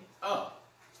screen. Oh,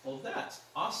 well, that's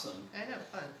awesome. I know,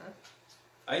 fun, huh?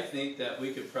 I think that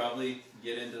we could probably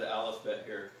get into the alphabet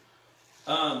here.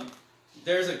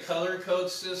 There's a color code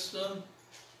system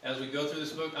as we go through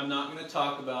this book. I'm not going to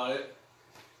talk about it.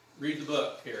 Read the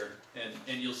book here,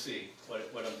 and you'll see what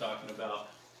I'm talking about.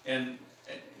 And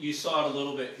you saw it a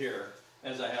little bit here,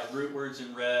 as I have root words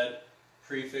in red,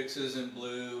 prefixes in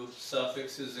blue,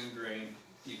 suffixes in green.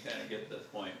 You kind of get the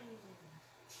point.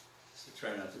 So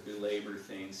try not to belabor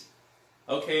things.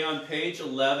 Okay, on page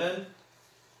 11,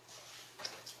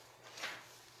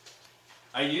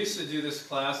 I used to do this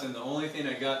class, and the only thing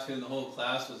I got to in the whole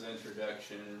class was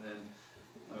introduction, and then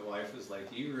my wife was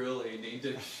like, you really need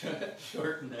to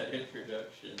shorten that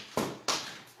introduction.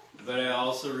 But I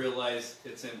also realized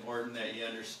it's important that you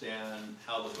understand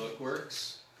how the book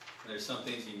works. There's some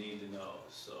things you need to know,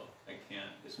 so I can't,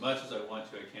 as much as I want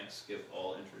to, I can't skip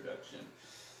all introduction.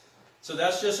 So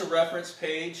that's just a reference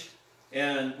page.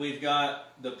 And we've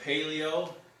got the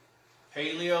Paleo.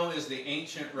 Paleo is the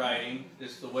ancient writing.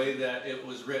 It's the way that it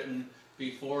was written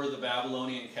before the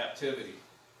Babylonian captivity.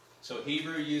 So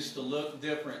Hebrew used to look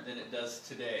different than it does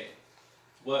today.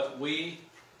 What we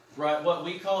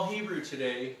call Hebrew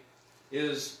today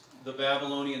is the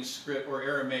Babylonian script or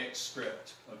Aramaic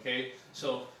script. Okay?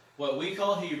 So what we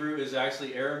call Hebrew is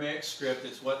actually Aramaic script.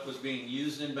 It's what was being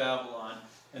used in Babylon.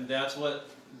 And that's what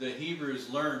the Hebrews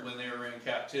learned when they were in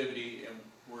captivity and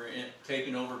were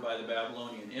taken over by the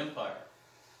Babylonian Empire.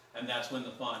 And that's when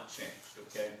the font changed,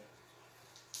 okay?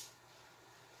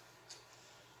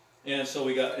 And so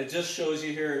we got, it just shows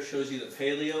you here, it shows you the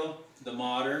Paleo, the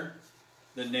modern,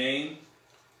 the name.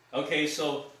 Okay,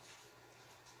 so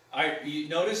you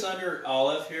notice under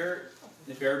Aleph here,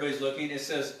 if everybody's looking, it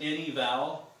says any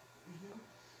vowel.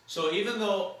 So even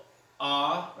though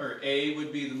or A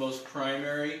would be the most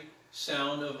primary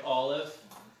sound of Aleph,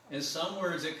 in some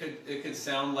words it could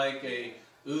sound like a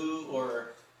oo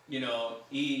or E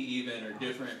even, or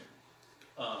different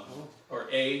or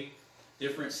A,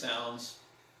 different sounds.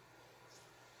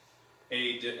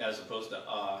 A as opposed to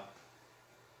ah.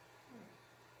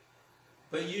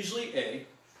 But usually A.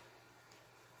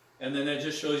 And then that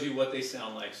just shows you what they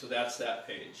sound like. So that's that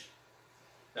page.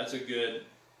 That's a good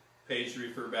page to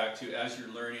refer back to as you're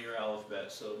learning your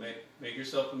alphabet. So make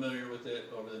yourself familiar with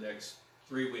it over the next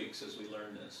 3 weeks as we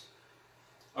learn this.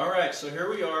 All right, so here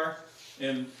we are,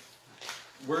 and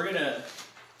I'm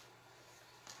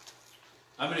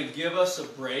gonna give us a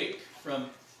break from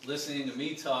listening to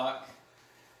me talk,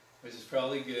 which is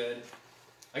probably good.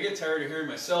 I get tired of hearing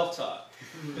myself talk.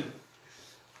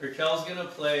 Raquel's gonna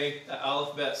play the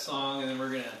alphabet song, and then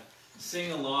we're gonna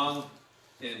sing along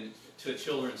to a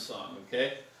children's song,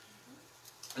 okay?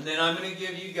 And then I'm going to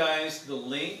give you guys the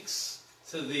links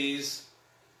to this.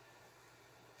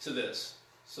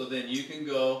 So then you can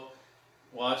go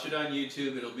watch it on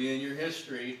YouTube. It'll be in your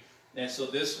history. And so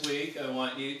this week I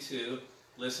want you to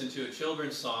listen to a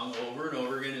children's song over and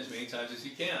over again as many times as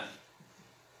you can.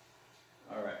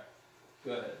 All right.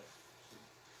 Go ahead.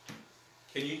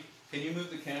 Can you move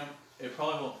the camera? It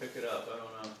probably won't pick it up. I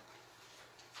don't know.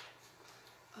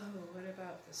 Oh, what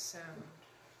about the sound?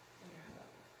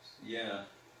 Yeah.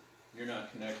 You're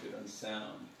not connected on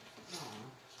sound. Aw.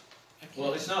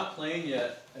 Well, it's not playing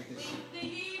yet. I can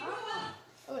see.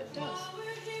 Oh, it does.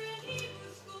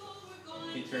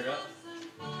 Can you turn it up?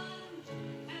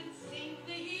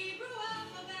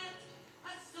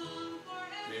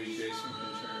 Maybe Jason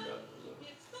can turn it up.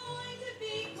 It's going to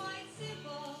be quite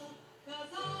simple,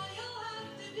 'cause all you'll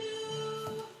have to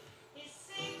do is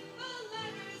sing the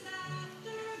letters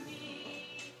after me.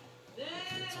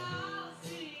 Then I'll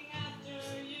sing after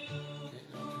you.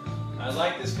 I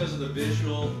like this because of the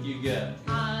visual you get.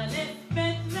 Aleph,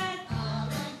 Bet, Ret.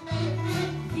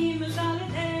 Gimel,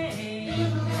 Dalet, Hey.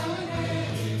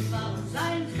 Vav,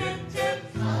 Zayin, Tet, Tet.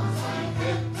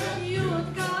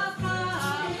 Yud, Kaf,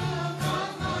 Kaf.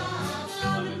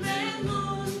 Lamed, Mem,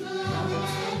 Nun.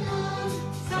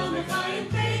 Samech, Ayin,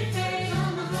 Pei, Pei.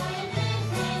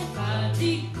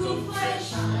 Vadik, Kuf,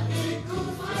 Resh.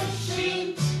 Shin,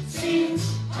 Sin,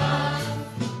 Tav.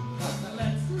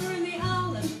 Let's learn the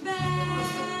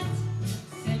alphabet,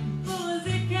 simple as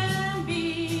it can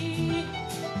be.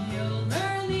 You'll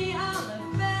learn the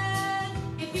alphabet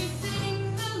if you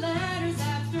sing the letters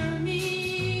after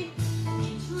me.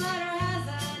 Each letter has a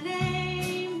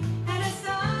name and a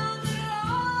sound that it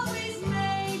always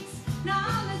makes.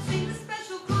 Now let's sing the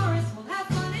special chorus. We'll have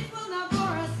fun, it will not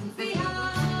bore us. It's the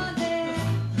alphabet.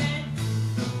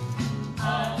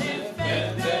 Aleph,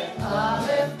 Bet, Bet.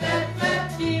 Aleph, Bet,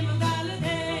 Bet. Gimel, Dalet,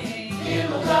 Hey.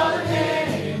 Gimel, Dalet,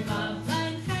 Hey. Vav,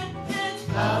 Zayin, Tet, Tet.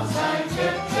 Vav, Zayin,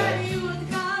 Tet, Tet. Yud,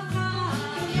 Kaf, Kaf.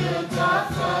 Yud, Kaf,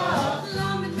 Kaf.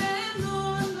 Lamed, Mem,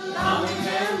 Nun. Lamed,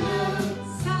 Mem, Nun.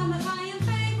 Samech, Ayin,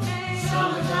 Pei, Pei.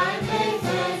 Samech, Ayin, Pei,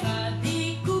 Pei.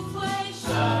 Vadik, Kuf, Resh.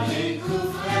 Vadik,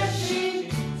 Kuf, Resh. Shin,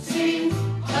 Sin,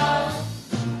 Tav.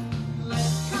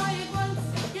 Let's try it once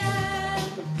again.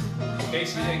 In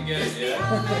case you didn't get it yet.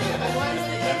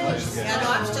 And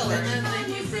watch till And then then they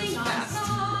you keep sing really fast.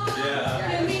 fast.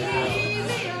 Yeah. And the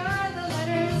easier the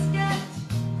letters get.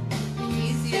 The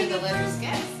easier the letters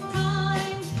get.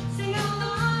 Time. Sing out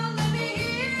loud, let me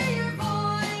hear your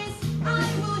voice. I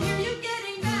will hear you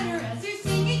getting better as you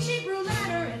sing each Hebrew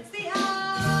letter. It's the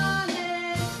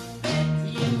Aleph, Bet.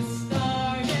 You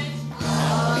started.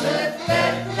 Aleph,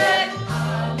 Bet, Bet.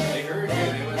 They heard you.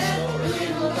 They went slower.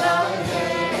 Gimel, Dalet,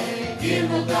 Hey.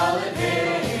 Gimel, Dalet,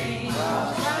 Hey.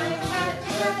 Vav, Zayin, Tet,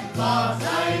 Tet. Vav,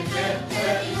 Zayin, Tet,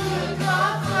 Tet. Yud,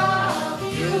 Kaf, Kaf.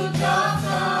 Yud, Kaf,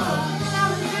 Kaf.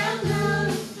 Lamed, Mem, Nun.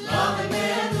 Lamed,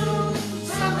 Mem, Nun.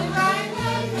 Samech, Ayin,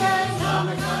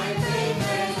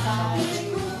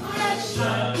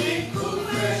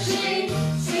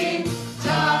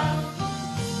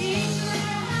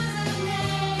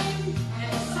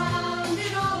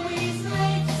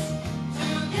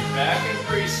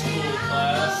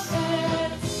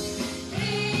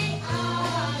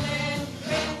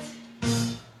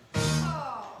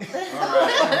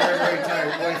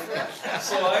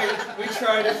 we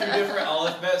tried a few different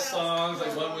alphabet songs.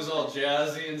 Like one was all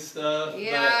jazzy and stuff.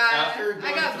 Yeah, but after I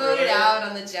going got through voted it, out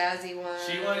on the jazzy one.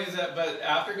 She wanted that, but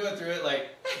after going through it, like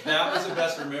that was the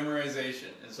best for memorization,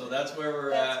 and so that's where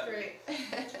we're That's at. great.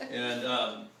 And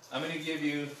I'm going to give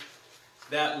you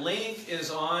that link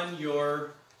is on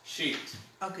your sheet.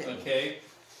 Okay. Okay,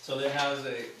 so it has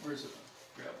a where's it?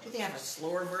 Grab Do they have a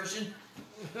slower version?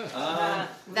 one.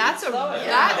 That's Slow it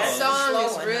that down. song Slow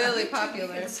is one. really You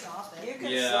popular. can stop it. You can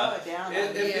Yeah. slow it down.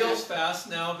 It Yeah. feels fast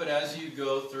now, but as you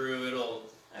go through, it'll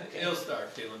Okay.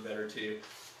 start feeling better to you.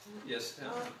 Yes.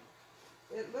 Alan?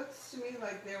 It looks to me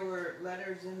like there were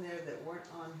letters in there that weren't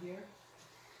on here.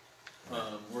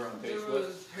 We're on page There what?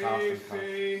 was pay,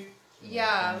 pay,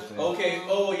 Yeah. Okay.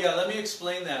 Oh yeah. Let me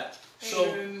explain that. So.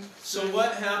 and So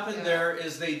what happened there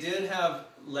is they did have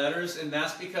letters, and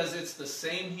that's because it's the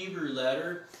same Hebrew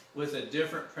letter with a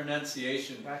different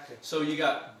pronunciation. Gotcha. So you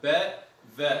got bet,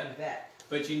 vet, Vet.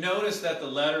 but you notice that the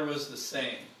letter was the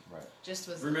same. Just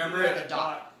was Remember the it?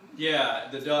 dot. Yeah,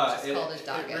 the dot. Just called it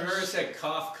dot-ish. Remember it said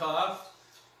cough, cough?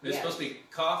 It's Yeah. supposed to be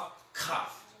cough,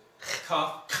 cough,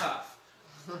 cough, cough.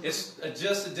 It's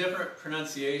just a different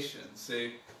pronunciation,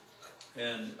 see?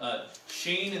 And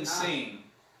sheen and seen.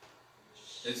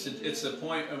 It's a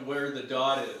point of where the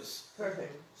dot is.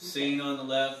 Perfect. Seen on the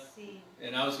left.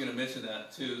 And I was going to mention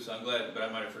that too, so I'm glad, but I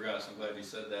might have forgot, so I'm glad you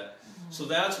said that. So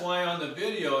that's why on the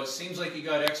video it seems like you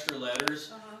got extra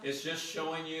letters. It's just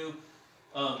showing you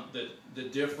the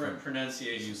different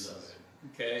pronunciations of it.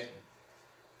 Okay?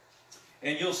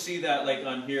 And you'll see that like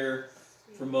on here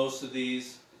for most of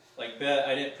these. Like bet,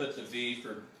 I didn't put the V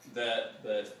for vet,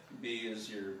 but B is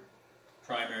your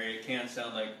primary. It can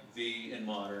sound like V in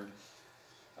modern.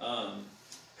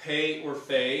 Pay or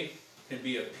fay can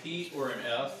be a P or an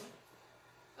F.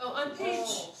 Oh, on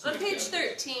page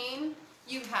 13,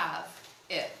 you have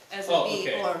it as a Oh, B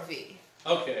okay. or V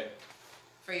Okay,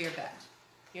 for your bet.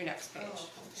 Your next page.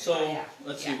 so Yeah.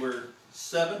 let's see, Yeah. we're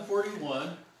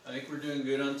 7:41. I think we're doing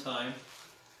good on time.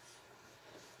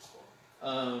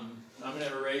 I'm going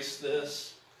to erase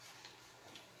this.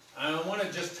 I want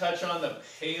to just touch on the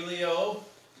paleo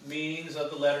meanings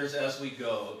of the letters as we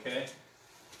go, okay?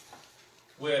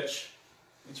 Which,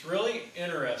 it's really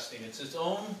interesting. It's its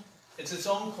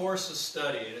own course of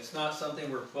study, and it's not something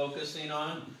we're focusing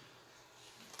on.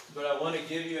 But I want to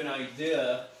give you an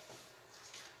idea.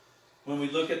 When we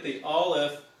look at the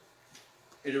Aleph,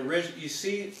 you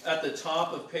see at the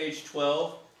top of page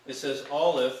 12, it says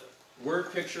Aleph,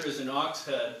 word picture is an ox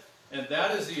head, and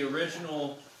that is the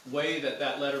original way that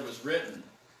that letter was written.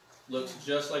 Looks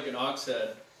just like an ox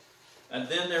head. And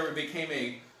then there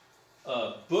became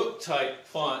a book type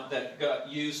font that got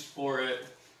used for it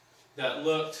that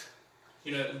looked,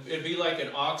 it'd be like an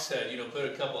ox head, put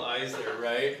a couple eyes there,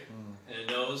 right? And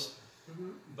a nose.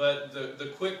 But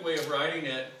the quick way of writing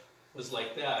it was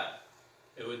like that.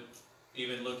 It would,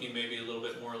 even looking maybe a little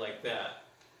bit more like that.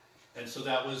 And so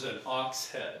that was an ox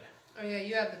head. Oh yeah,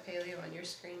 you have the paleo on your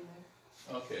screen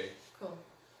there. Okay. Cool.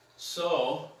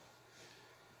 So,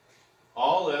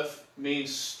 Aleph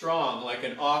means strong, like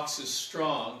an ox is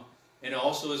strong, and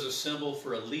also is a symbol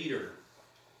for a leader.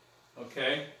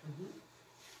 Okay?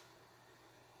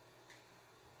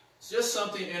 It's just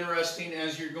something interesting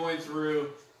as you're going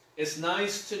through. It's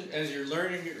nice to, as you're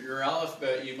learning your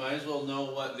alphabet, you might as well know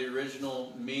what the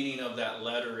original meaning of that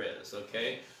letter is,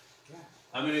 okay? Yeah.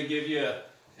 I'm going to give you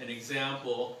an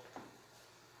example.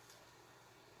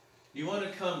 You want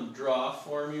to come draw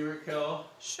for me, Raquel?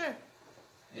 Sure.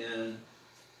 And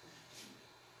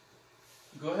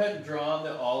go ahead and draw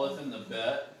the Aleph and the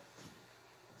bet.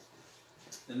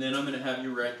 And then I'm going to have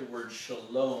you write the word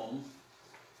shalom.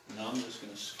 Now I'm just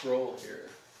going to scroll here.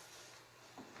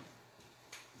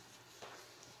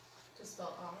 Just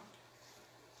spell off.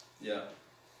 Yeah.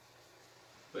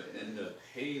 But in the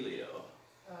paleo.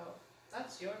 Oh,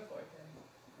 that's your forte.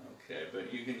 Okay,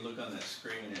 but you can look on that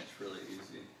screen, it's really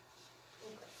easy.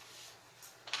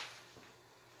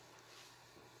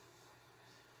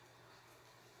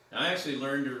 I actually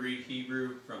learned to read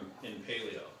Hebrew in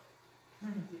paleo.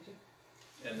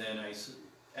 And then I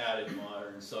added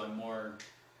modern, so I'm more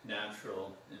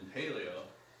natural in paleo.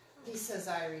 He says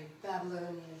I read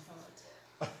Babylonian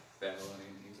font.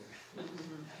 Babylonian Hebrew.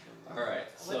 Alright,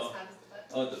 so, How does the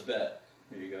bet? oh, the bet.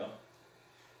 Here you go.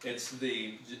 It's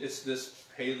this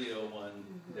paleo one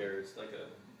there. It's like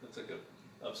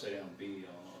a upside down B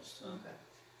almost. Huh? Okay.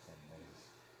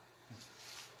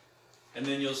 And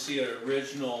then you'll see an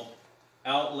original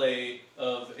outlay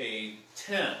of a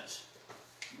tent.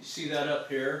 You see that up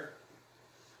here?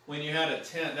 When you had a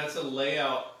tent, that's a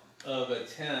layout of a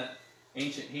tent,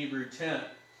 ancient Hebrew tent.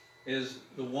 is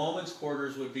the woman's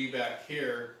quarters would be back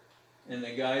here, and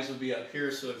the guys would be up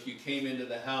here. So if you came into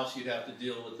the house, you'd have to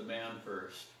deal with the man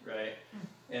first, right?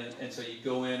 And so you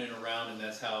go in and around, and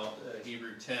that's how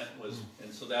Hebrew tent was.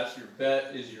 And so that's your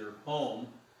bet is your home,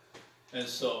 and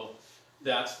so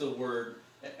that's the word.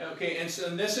 Okay, and so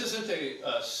this isn't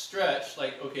a stretch.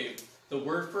 Like, okay, the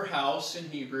word for house in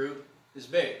Hebrew is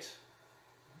beit.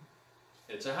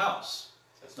 It's a house.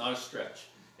 That's not a stretch.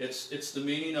 It's the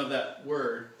meaning of that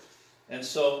word. And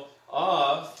so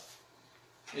Av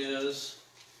is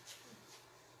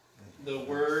the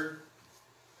word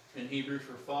in Hebrew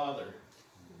for father.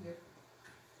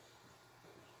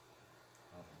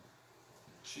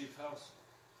 Chief house.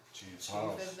 Chief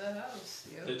of the house.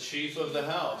 Yep. The chief of the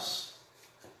house.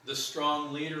 The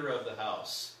strong leader of the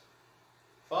house.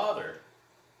 Father.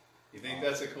 You think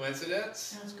that's a coincidence?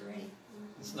 Sounds great.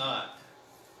 It's not.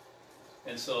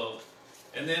 And so,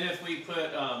 and then if we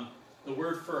put the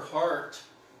word for heart,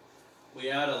 we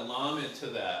add a lamed to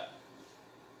that.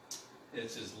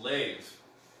 It's his lave.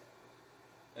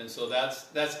 And so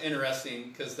that's interesting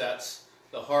because that's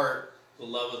the heart, the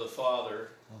love of the Father.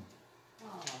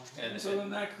 And So then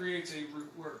that creates a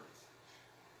root word.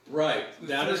 right,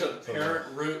 that is a parent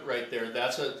root right there.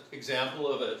 That's an example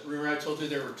of it. Remember I told you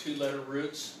there were 2-letter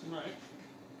roots? Right.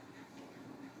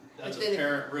 That's But a then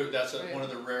parent root. That's right. one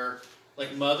of the rare,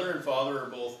 like mother and father are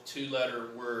both 2-letter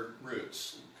word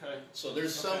roots. Okay. So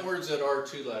there's some Okay. words that are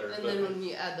 2-letter, And but then when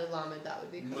you add the lamed, that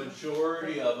would become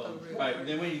majority of a them. root Right. word.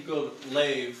 Then when you go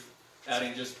lave,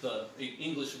 adding just the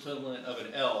English equivalent of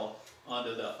an L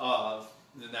onto the av,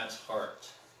 then that's heart.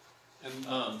 And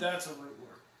that's a root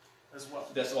word as well.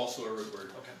 That's also a root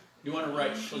word. Okay. You want to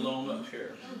write shalom up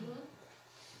here.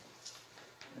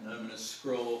 And I'm going to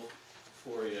scroll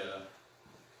for you.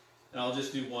 And I'll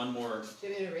just do one more. Do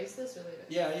you want me to erase this or leave it?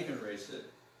 Yeah, you can erase it.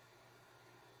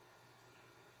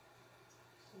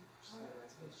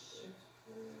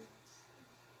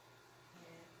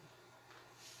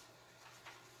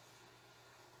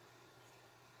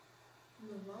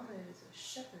 The lamed is a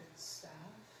shepherd's staff.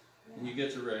 And you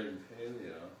get to write in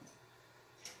paleo.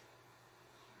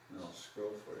 And I'll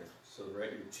scroll for you. So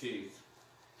write your teeth.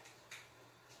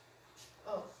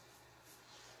 Oh.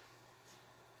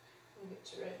 You get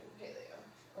to write in paleo.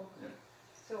 Okay. Yeah.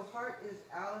 So heart is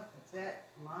Aleph, Bet,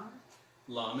 Lamed?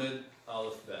 Lamed,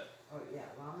 Aleph, Bet. Oh, yeah,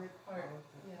 Lamed, Heart. Aleph,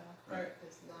 Yeah. Right. Heart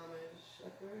is lamed,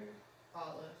 shepherd,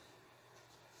 olive,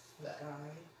 Bet.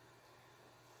 Guide.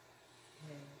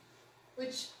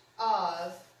 Which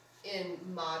of in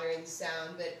modern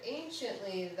sound, but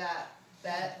anciently that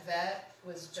vet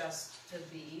was just the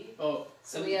B. Oh,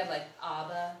 So and, we have like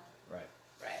Abba. Right.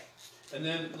 Right. and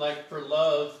then like for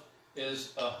love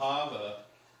is Ahava.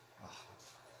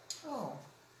 Oh.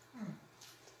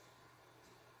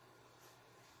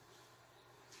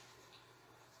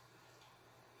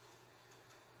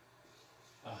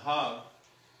 Ahav.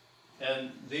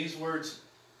 And these words,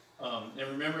 and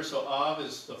remember, so Av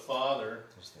is the father,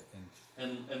 There's the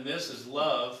in. and this is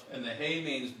love, and the Hey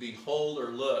means behold or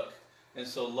look. And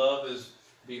so love is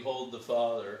behold the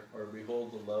Father, or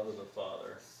behold the love of the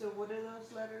Father. So what are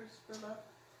those letters for love?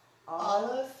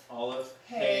 Olive, Aleph,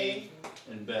 Hey, Hey,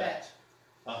 and Bet.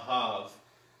 Ahav.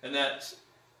 And that's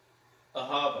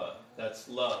Ahava, that's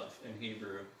love in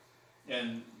Hebrew.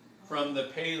 And from the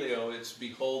Paleo, it's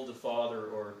behold the Father,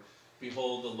 or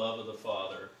behold the love of the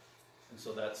Father. And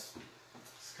so that's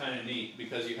it's kind of neat,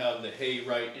 because you have the Hey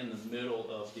right in the middle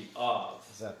of the Av.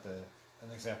 Is that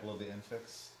an example of the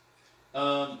infix?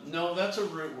 No, that's a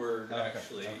root word, Okay,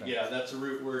 actually. okay. Yeah, that's a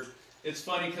root word. It's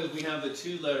funny because we have the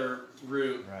 2-letter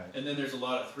root, Right. and then there's a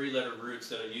lot of 3-letter roots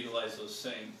that utilize those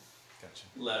same Gotcha.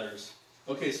 letters.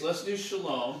 Okay, so let's do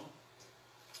shalom.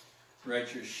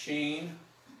 Write your sheen,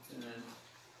 and then,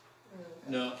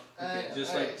 no, okay,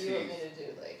 just like you want me teeth. to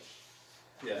do like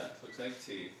Yeah, looks like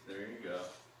teeth. There you go.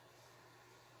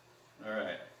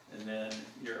 Alright, and then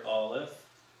your olive,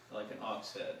 like an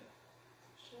ox head.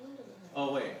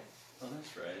 Oh, wait. Oh,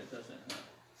 that's right, it doesn't,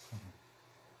 huh?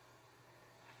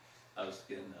 I was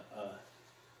getting the,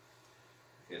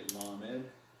 okay, lamed.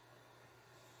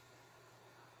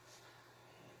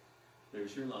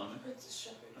 There's your lamed. It's a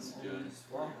shepherd's I'm doing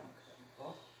Wow.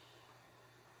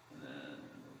 and then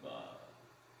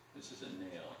this is a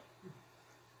nail.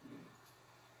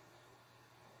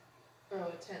 Oh,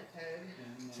 a tent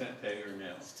peg. Tent peg or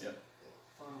nail. Yep.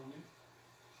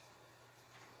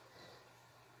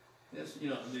 Yes, you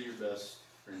know, do your best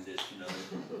rendition of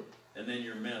it. And then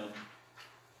your mem.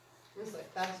 It's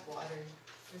like that's water.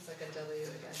 It's like a W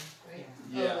again, right?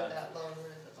 Yeah. Oh, with that long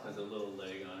one at the Has a bottom. little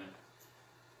leg on it.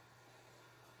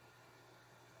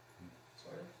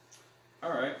 Sort of.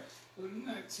 All right. But in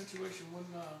that situation, when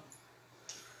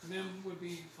mem would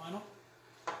be final,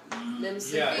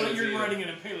 Mim's Yeah, but would you're be- writing it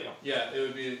in paleo. Yeah, it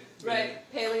would be. right.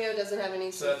 Paleo doesn't have any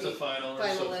So that's a Sufi. final or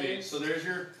Final Sufi. letters. So there's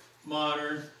your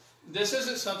modern. This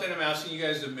isn't something I'm asking you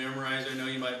guys to memorize. I know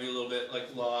you might be a little bit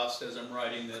like lost as I'm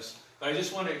writing this, but I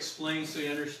just want to explain so you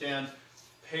understand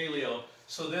paleo.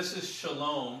 So this is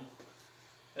shalom,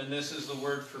 and this is the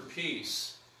word for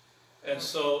peace. And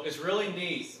so it's really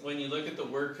neat when you look at the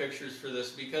word pictures for this,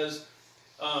 because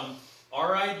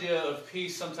our idea of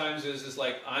peace sometimes is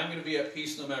like, I'm going to be at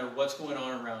peace no matter what's going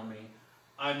on around me.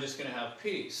 I'm just going to have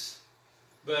peace.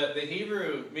 But the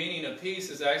Hebrew meaning of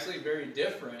peace is actually very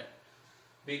different,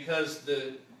 because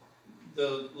the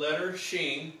letter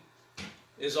sheen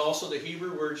is also, the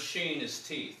Hebrew word sheen is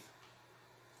teeth.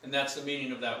 And that's the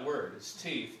meaning of that word, it's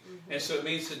teeth. Mm-hmm. And so it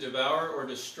means to devour or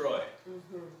destroy.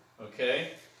 Mm-hmm.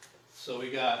 Okay? So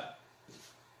we got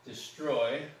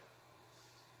destroy.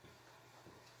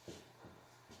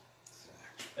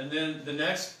 And then the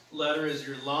next letter is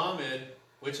your lamed,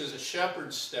 which is a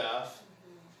shepherd's staff.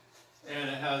 And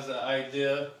it has the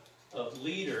idea of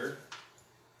leader.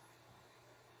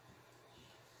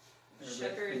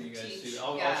 Shepherd, Can you guys teach, see that?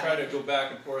 I'll guide. try to go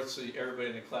back and forth so everybody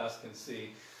in the class can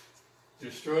see.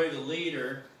 Destroy the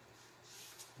leader.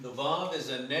 The vav is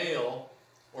a nail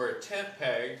or a tent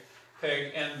peg,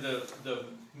 and the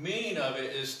meaning of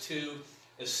it is to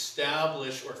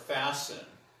establish or fasten.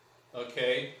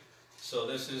 Okay? So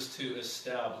this is to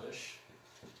establish.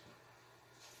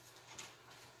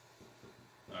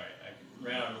 Alright, I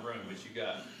ran out of room, but you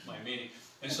got my meaning.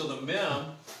 And so the mem,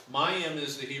 mayim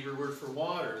is the Hebrew word for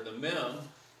water. The mem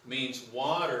means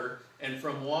water, and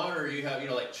from water you have,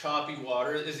 like choppy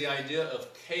water is the idea of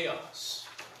chaos.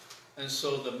 And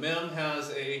so the mem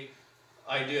has a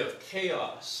idea of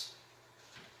chaos.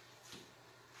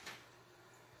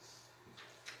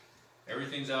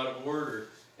 Everything's out of order.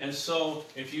 And so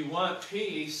if you want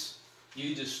peace,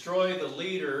 you destroy the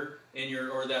leader in your,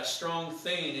 or that strong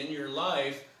thing in your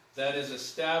life that is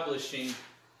establishing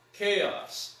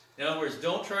chaos. In other words,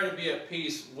 don't try to be at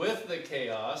peace with the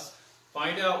chaos.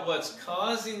 Find out what's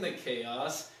causing the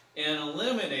chaos and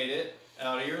eliminate it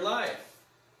out of your life.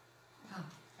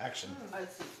 Action.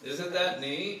 Isn't that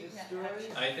neat?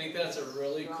 I think that's a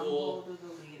really cool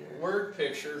word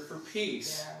picture for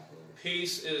peace.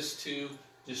 Peace is to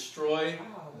destroy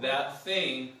that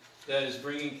thing that is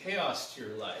bringing chaos to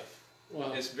your life.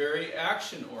 Wow. It's very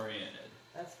action oriented.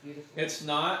 That's beautiful. It's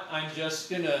not, I'm just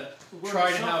going to The word try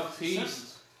to itself have is a peace.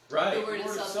 sentence. Right. The word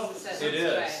itself is a sentence. It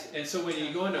is. Right. And so when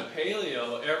you go into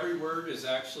paleo, every word is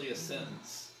actually a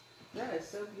sentence. That is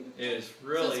so beautiful. It is So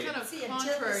really. it's kind of It's the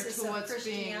contrary antithesis to of what's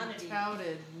being Christianity.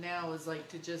 touted now, is like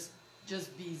to just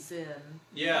be zen,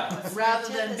 Yeah. It's the rather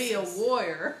than be a antithesis.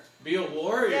 warrior. Be a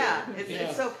warrior. Yeah, Yeah.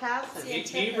 it's so passive.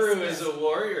 It's the Hebrew antithesis. is a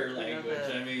warrior language.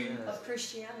 Yeah. I mean, Of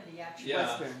Christianity, actually. yeah.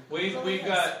 Western. We've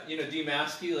got,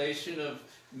 demasculation of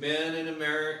men in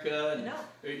America. And, No.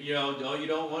 you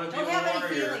don't want to be Don't a have any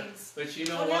warrior. feelings. But you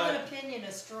know Don't have what? an opinion,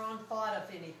 a strong thought of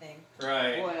anything.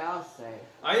 Right. Boy, I'll say.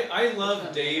 I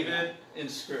love David in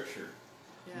Scripture.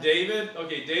 Yeah.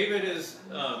 David is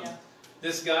Yeah.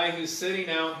 this guy who's sitting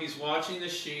out, he's watching the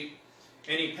sheep,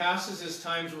 and he passes his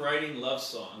times writing love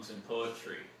songs and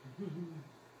poetry.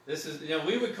 This is,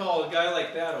 we would call a guy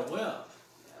like that a wimp,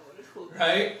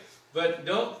 right? But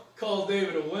don't call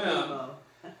David a wimp,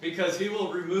 because he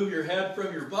will remove your head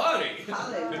from your body.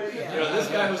 Hallelujah. This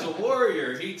guy was a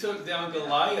warrior. He took down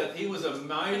Goliath. He was a And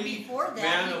mighty before that,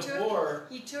 man of war.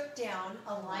 he took down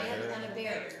a lion and a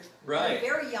bear at a Right,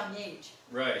 very young age.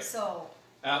 right. So,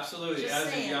 Absolutely. Just As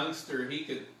saying. a youngster,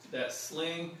 that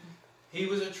sling, he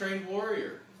was a trained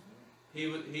warrior. He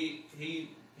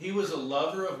was a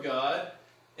lover of God,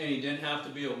 and he didn't have to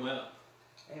be a wimp.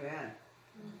 Amen.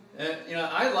 And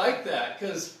I like that,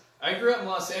 because I grew up in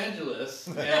Los Angeles,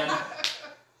 and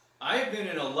I've been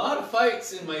in a lot of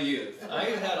fights in my youth.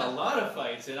 I've had a lot of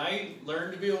fights, and I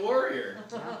learned to be a warrior.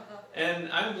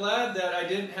 And I'm glad that I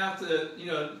didn't have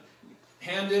to,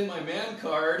 hand in my man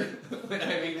card when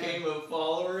I became a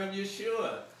follower of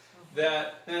Yeshua.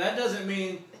 And that doesn't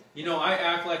mean, I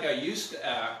act like I used to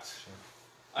act.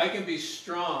 I can be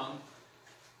strong,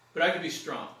 but I can be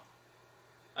strong.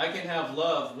 I can have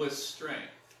love with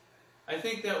strength. I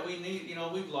think that we need,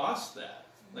 we've lost that.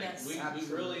 Yes, we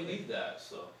absolutely. really need that.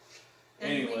 So,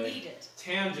 and anyway, we need it.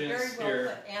 tangents Very well here.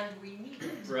 put, and we need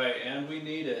it. Right, and we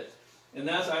need it. And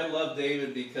I love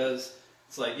David, because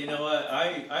it's like, you know what,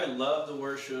 I love the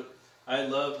worship. I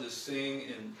love to sing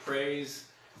and praise.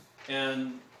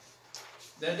 And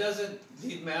that doesn't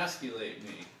demasculate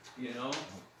me,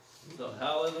 So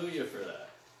hallelujah for that.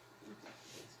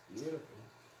 It's beautiful.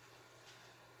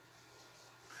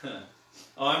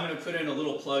 Oh, I'm going to put in a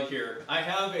little plug here. I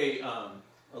have a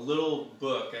little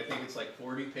book. I think it's like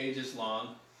 40 pages long,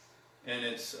 and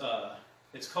it's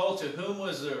called "To Whom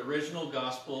Was the Original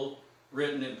Gospel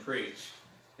Written and Preached?"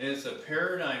 And it's a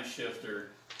paradigm shifter.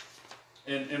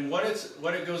 And what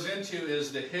it goes into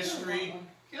is the history,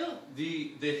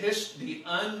 the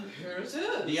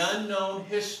unknown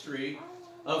history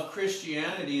of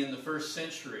Christianity in the first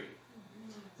century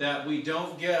that we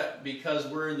don't get because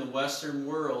we're in the Western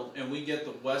world and we get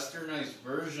the westernized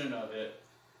version of it,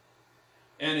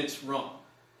 and it's wrong.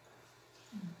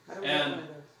 And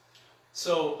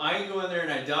so I go in there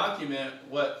and I document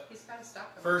what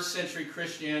first century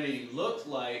Christianity looked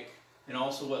like, and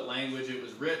also what language it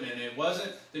was written in. It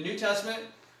wasn't, the New Testament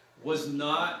was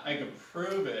not, I can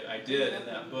prove it, I did in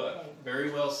that book, very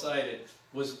well cited,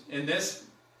 and this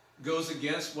goes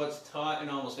against what's taught in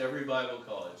almost every Bible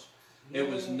college. It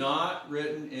was not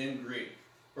written in Greek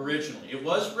originally. It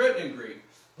was written in Greek,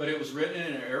 but it was written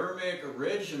in an Aramaic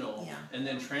original and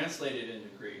then translated into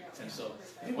Greek. And so,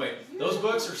 anyway, those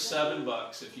books are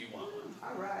 $7 if you want one.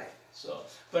 All right. So,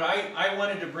 but I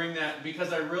wanted to bring that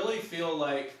because I really feel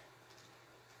like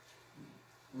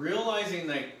realizing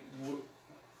that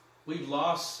we've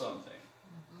lost something.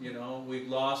 You know, we've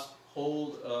lost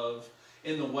hold of,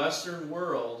 in the Western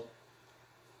world,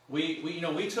 we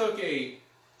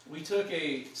took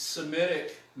a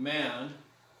Semitic man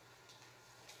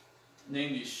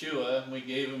named Yeshua, and we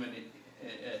gave him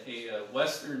a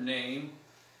Western name,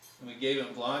 and we gave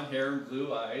him blonde hair and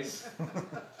blue eyes.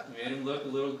 We made him look a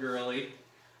little girly.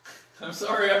 I'm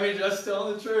sorry, I mean, just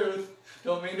telling the truth.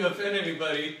 Don't mean to offend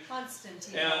anybody.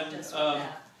 Constantine And, helped us with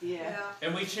that. Yeah.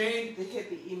 And we changed, The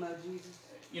hippie emojis.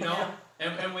 you know,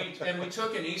 and we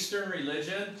took an Eastern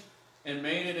religion and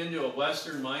made it into a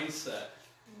Western mindset.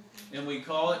 And we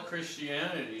call it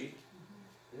Christianity.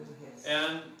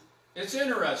 And it's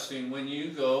interesting when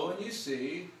you go and you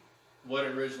see what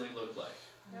it originally looked like.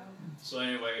 So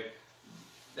anyway,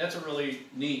 that's a really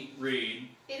neat read.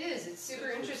 It is. It's super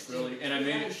It's interesting. really, and I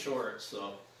made it short,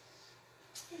 so.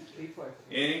 Before.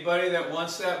 Anybody that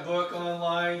wants that book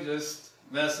online, just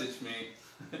message me.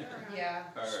 Yeah.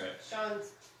 All right.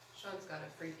 Sean's got a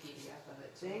free PDF of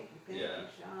it too. Thank you, Yeah.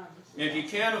 Sean. And if you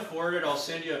can't afford it, I'll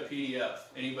send you a PDF.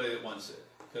 Anybody that wants it,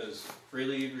 because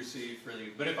freely you receive,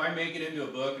 freely. But if I make it into a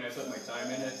book and I put my time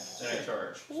in it, then I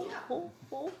charge.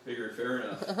 So figure fair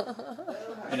enough.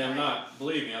 And I'm not.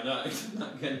 Believe me, I'm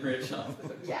not getting rich off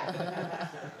of it. Yeah.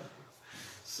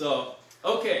 So,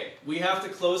 okay, we have to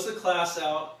close the class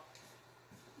out.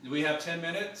 Do we have 10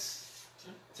 minutes?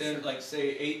 10, like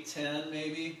say 8:10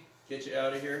 maybe? Get you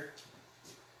out of here.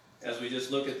 As we just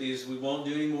look at these, we won't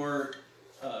do any more.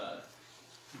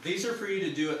 These are for you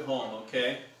to do at home,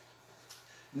 okay?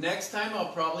 Next time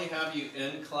I'll probably have you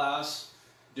in class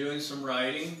doing some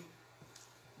writing,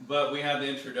 but we have the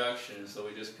introduction, so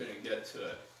we just couldn't get to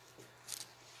it.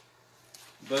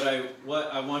 But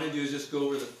what I want to do is just go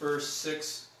over the first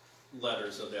 6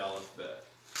 letters of the alphabet,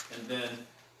 and then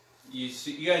you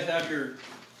guys have your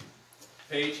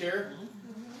page here.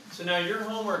 So now your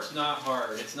homework's not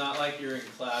hard. It's not like you're in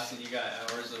class and you got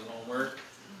hours of homework.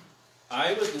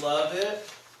 I would love it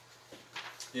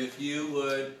if you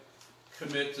would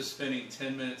commit to spending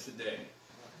 10 minutes a day.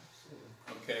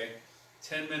 Okay?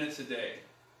 10 minutes a day.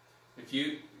 If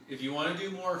you want to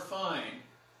do more, fine.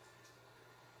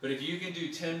 But if you can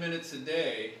do 10 minutes a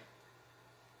day,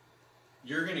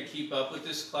 you're going to keep up with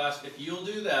this class. If you'll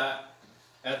do that,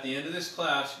 at the end of this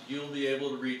class, you'll be able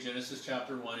to read Genesis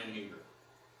chapter 1 in Hebrew.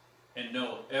 And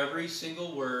know every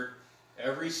single word,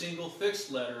 every single fixed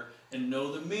letter, and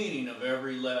know the meaning of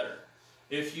every letter.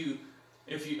 If you,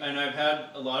 and I've had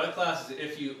a lot of classes,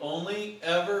 if you only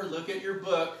ever look at your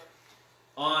book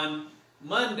on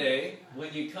Monday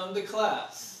when you come to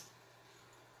class,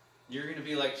 you're going to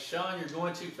be like, Sean, you're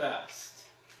going too fast.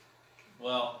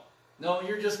 Well, no,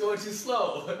 you're just going too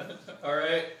slow. All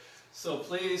right? So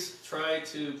please try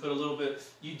to put a little bit,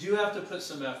 you do have to put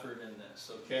some effort in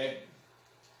this, okay?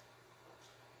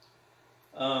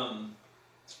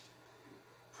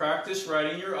 Practice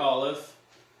writing your Aleph.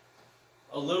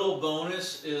 A little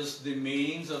bonus is the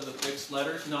meanings of the fixed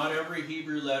letters. Not every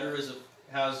Hebrew letter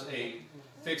has a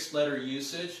fixed letter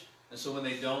usage, and so when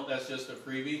they don't, that's just a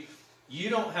freebie. You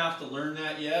don't have to learn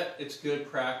that yet. It's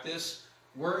good practice.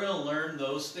 We're going to learn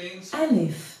those things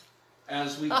Aleph.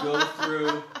 as we go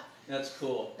through. That's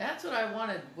cool. That's what I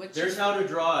wanted. There's how to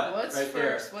draw it. What's right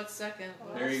first? there. What's second?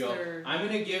 There you go. What's third? I'm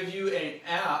going to give you an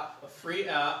app, a free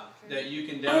app that you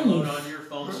can download on your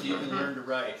phone so you can learn to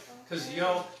write. Because,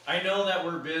 I know that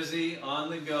we're busy, on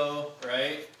the go,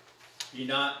 right? You're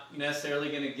not necessarily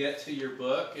going to get to your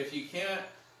book. If you can't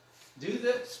do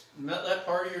this. Let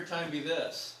part of your time be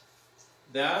this.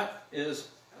 That is,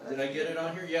 did I get it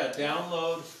on here? Yeah,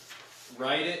 download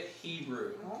Write It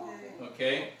Hebrew.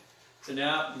 Okay? It's an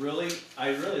app, I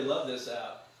really love this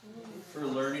app for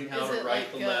learning how Is to it write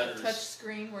like the letters. a touch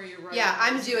screen where you write? Yeah,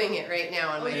 I'm doing it right now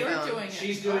on Oh, my you're phone. doing it.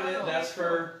 She's doing it, Oh, that's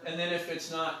her. And then if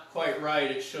it's not quite right,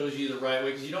 it shows you the right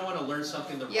way. Because you don't want to learn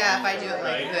something the Yeah, wrong if I way, do it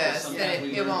like right? this, Sometimes then we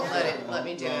it learn won't the let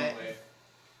me do wrong it. way.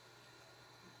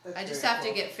 That's I just very have to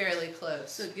cool. get fairly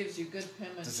close. So it gives you good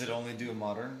penmanship. Does it only do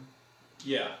modern?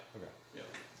 Yeah. Okay.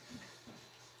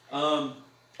 Yeah.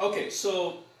 Okay,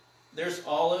 so there's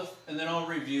Aleph, and then I'll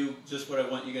review just what I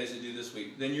want you guys to do this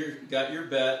week. Then you got your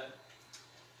bet,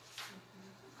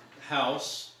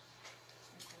 house.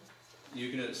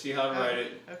 You can see how to write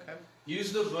it. Okay.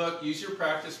 Use the book. Use your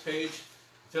practice page.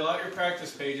 Fill out your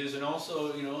practice pages, and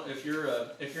also, if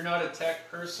you're not a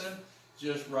tech person,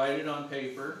 just write it on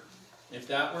paper. If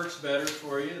that works better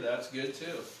for you, that's good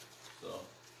too. So,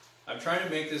 I'm trying to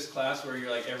make this class where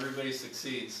you're like everybody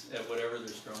succeeds at whatever their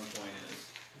strong point is.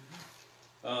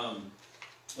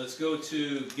 Let's go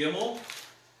to Gimel.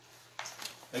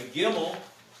 A Gimel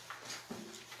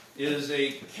is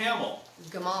a camel.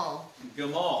 Gamal.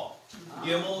 Gamal.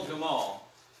 Gimel, Gamal.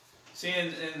 See,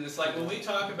 and it's like when we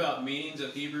talk about meanings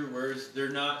of Hebrew words, they're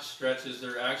not stretches.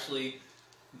 They're actually,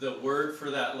 the word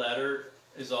for that letter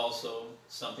is also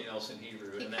something else in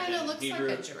Hebrew. He And kind of in looks Hebrew,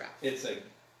 like a giraffe. it's a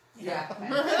Yeah.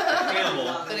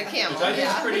 camel. But a camel, Which I think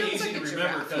yeah. is pretty He looks easy like to a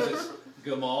remember giraffe. because it's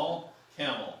Gamal,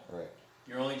 camel. Right.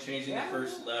 You're only changing the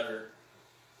first letter.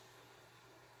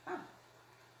 Huh.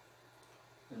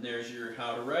 And there's your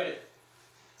how to write it.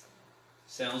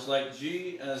 Sounds like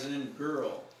G as in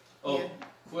girl. Oh, Yeah.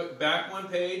 quick, back one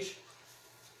page.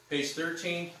 Page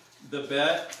 13. The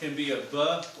bet can be a B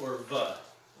or V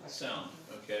sound.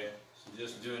 Okay? So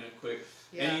just doing it quick.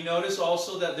 Yeah. And you notice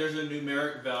also that there's a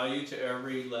numeric value to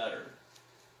every letter.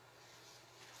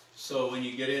 So when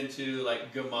you get into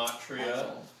like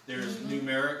gematria, there's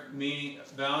numeric meaning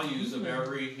values of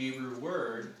every Hebrew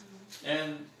word,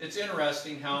 and it's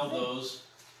interesting how those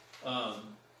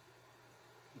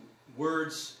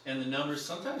words and the numbers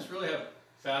sometimes really have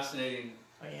fascinating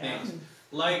things.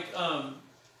 Like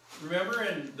remember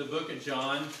in the book of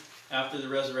John after the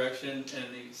resurrection,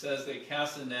 and he says they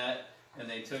cast a net and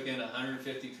they took in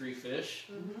 153 fish.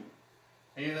 Mm-hmm.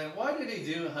 And you're like, why did he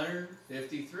do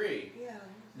 153? Yeah.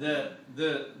 The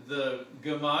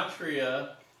gematria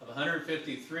of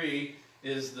 153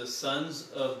 is the sons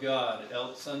of God,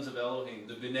 sons of Elohim.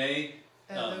 The B'nai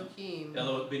Elohim.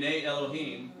 B'nai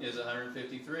Elohim is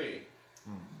 153.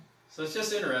 So it's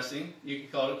just interesting. You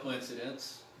could call it a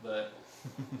coincidence, but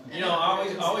I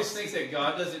always think that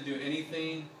God doesn't do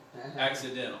anything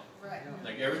accidental. Right.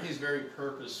 Like everything's very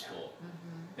purposeful.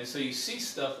 And so you see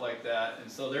stuff like that, and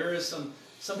so there is some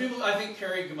people I think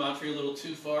carry gematria a little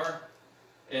too far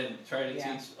and try to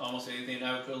teach almost anything.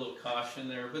 I would put a little caution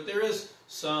there, but there is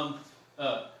some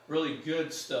really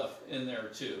good stuff in there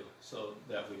too, so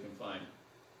that we can find.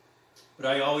 But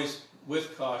I always,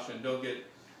 with caution,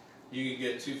 you can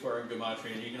get too far in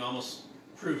gematria and you can almost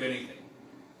prove anything.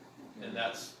 And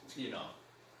that's,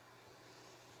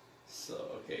 So,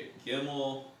 okay,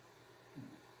 Gimel.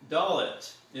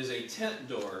 Dalet is a tent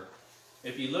door.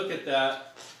 If you look at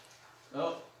that,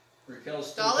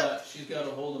 Raquel's still Dalet? she's got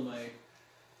a hold of my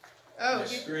Oh,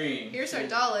 screen. here's our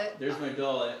Dalet. There's my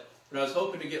Dalet. But I was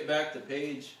hoping to get back to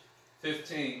page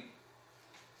 15.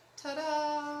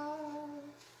 Ta-da!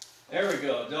 There we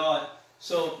go, Dalet.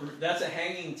 So that's a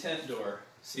hanging tent door.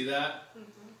 See that?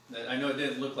 I know it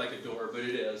didn't look like a door, but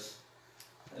it is.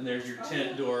 And there's your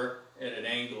tent door at an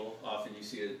angle. Often you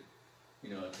see it. A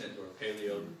tent door,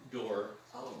 paleo door.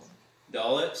 Oh.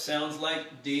 Dalet sounds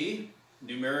like D,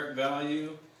 numeric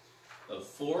value of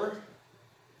 4.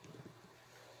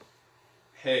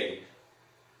 Hey.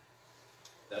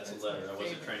 That's a letter. I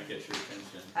wasn't trying to get your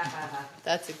attention.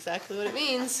 That's exactly what it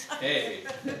means. Hey.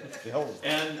 Behold.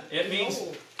 And it means,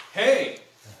 hey,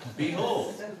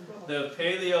 behold. The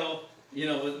paleo,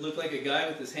 would look like a guy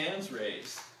with his hands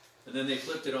raised. And then they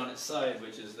flipped it on its side,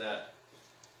 which is that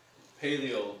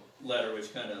paleo letter,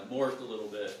 which kind of morphed a little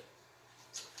bit.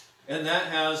 And that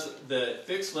has the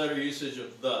fixed letter usage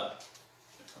of the.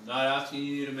 I'm not asking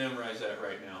you to memorize that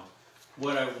right now.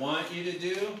 What I want you to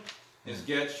do is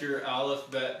get your Aleph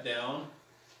bet down,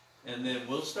 and then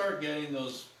we'll start getting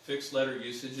those fixed letter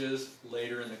usages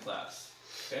later in the class.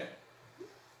 Okay?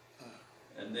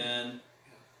 And then,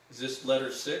 is this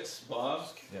letter 6, Bob?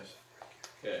 Yes.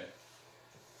 Okay.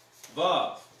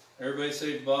 Vav. Everybody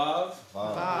say Vav.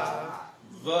 Vav.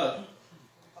 V.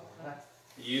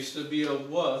 It used to be a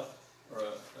W, or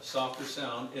a softer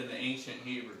sound, in the ancient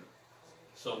Hebrew.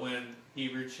 So when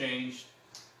Hebrew changed,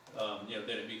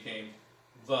 then it became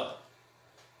V.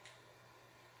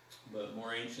 But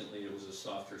more anciently, it was a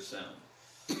softer sound.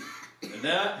 And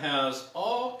that has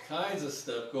all kinds of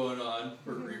stuff going on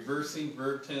for reversing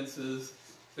verb tenses,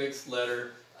 fixed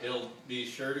letter. It'll be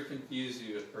sure to confuse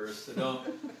you at first. So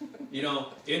don't,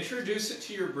 introduce it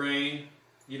to your brain.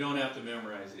 You don't have to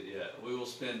memorize it yet. We will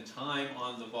spend time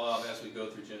on the Vav as we go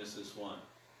through Genesis 1.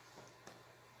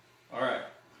 All right.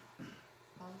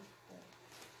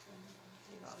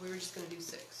 We were just going to do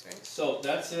 6, right? So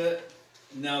that's it.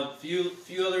 Now, few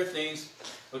other things.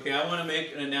 Okay, I want to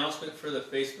make an announcement for the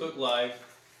Facebook Live.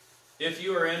 If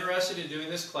you are interested in doing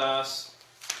this class,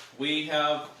 we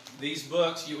have these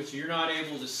books, which you're not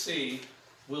able to see.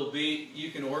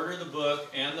 You can order the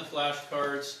book and the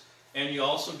flashcards, and you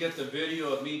also get the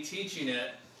video of me teaching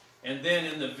it. And then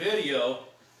in the video,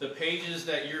 the pages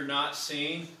that you're not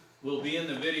seeing will be in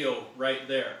the video right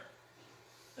there.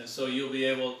 And so you'll be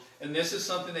able, and this is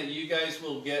something that you guys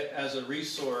will get as a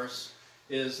resource,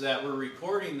 is that we're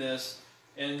recording this,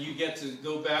 and you get to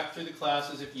go back through the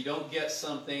classes. If you don't get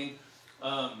something,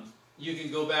 you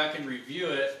can go back and review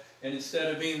it, and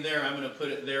instead of being there, I'm going to put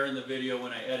it there in the video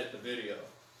when I edit the video.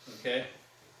 Okay?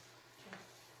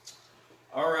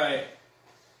 All right.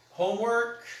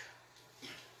 Homework.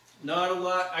 Not a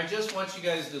lot. I just want you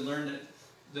guys to learn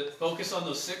that focus on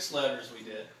those 6 letters we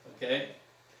did. Okay?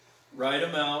 Write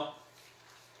them out.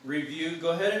 Review. Go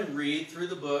ahead and read through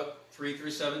the book, 3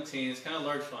 through 17. It's kind of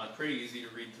large font, pretty easy to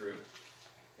read through.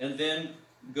 And then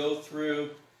go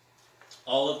through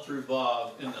Aleph through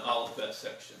Vav in the alphabet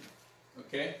section.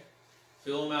 Okay?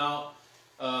 Fill them out.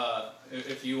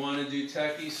 If you want to do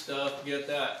techie stuff, get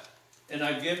that. And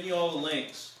I've given you all the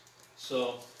links.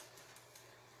 So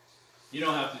you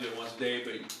don't have to do it once a day,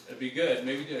 but it'd be good.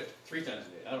 Maybe do it 3 times a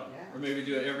day. I don't know. Yeah. Or maybe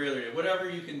do it every other day. Whatever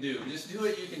you can do. Just do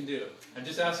what you can do. I'm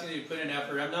just asking you to put in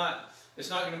effort. It's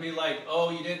not going to be like,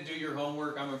 oh, you didn't do your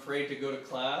homework, I'm afraid to go to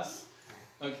class.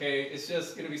 Okay, it's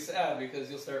just going to be sad because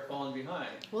you'll start falling behind.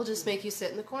 We'll just make you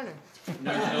sit in the corner.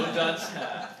 No dunce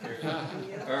hat.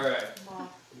 All right.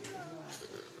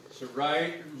 So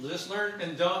just learn,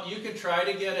 and you can try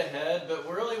to get ahead, but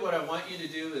really what I want you to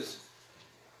do is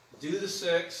do the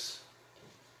 6,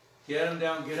 get them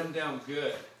down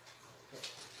good,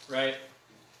 right?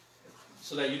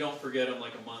 So that you don't forget them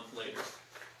like a month later.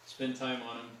 Spend time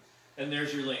on them, and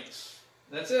there's your links.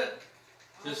 That's it.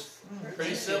 Just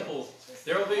pretty simple.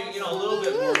 There will be, a little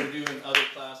bit more to do in other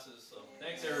classes. So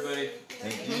thanks, everybody.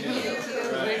 Thank you.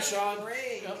 All right. Great, Sean.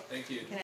 Great. Thank you.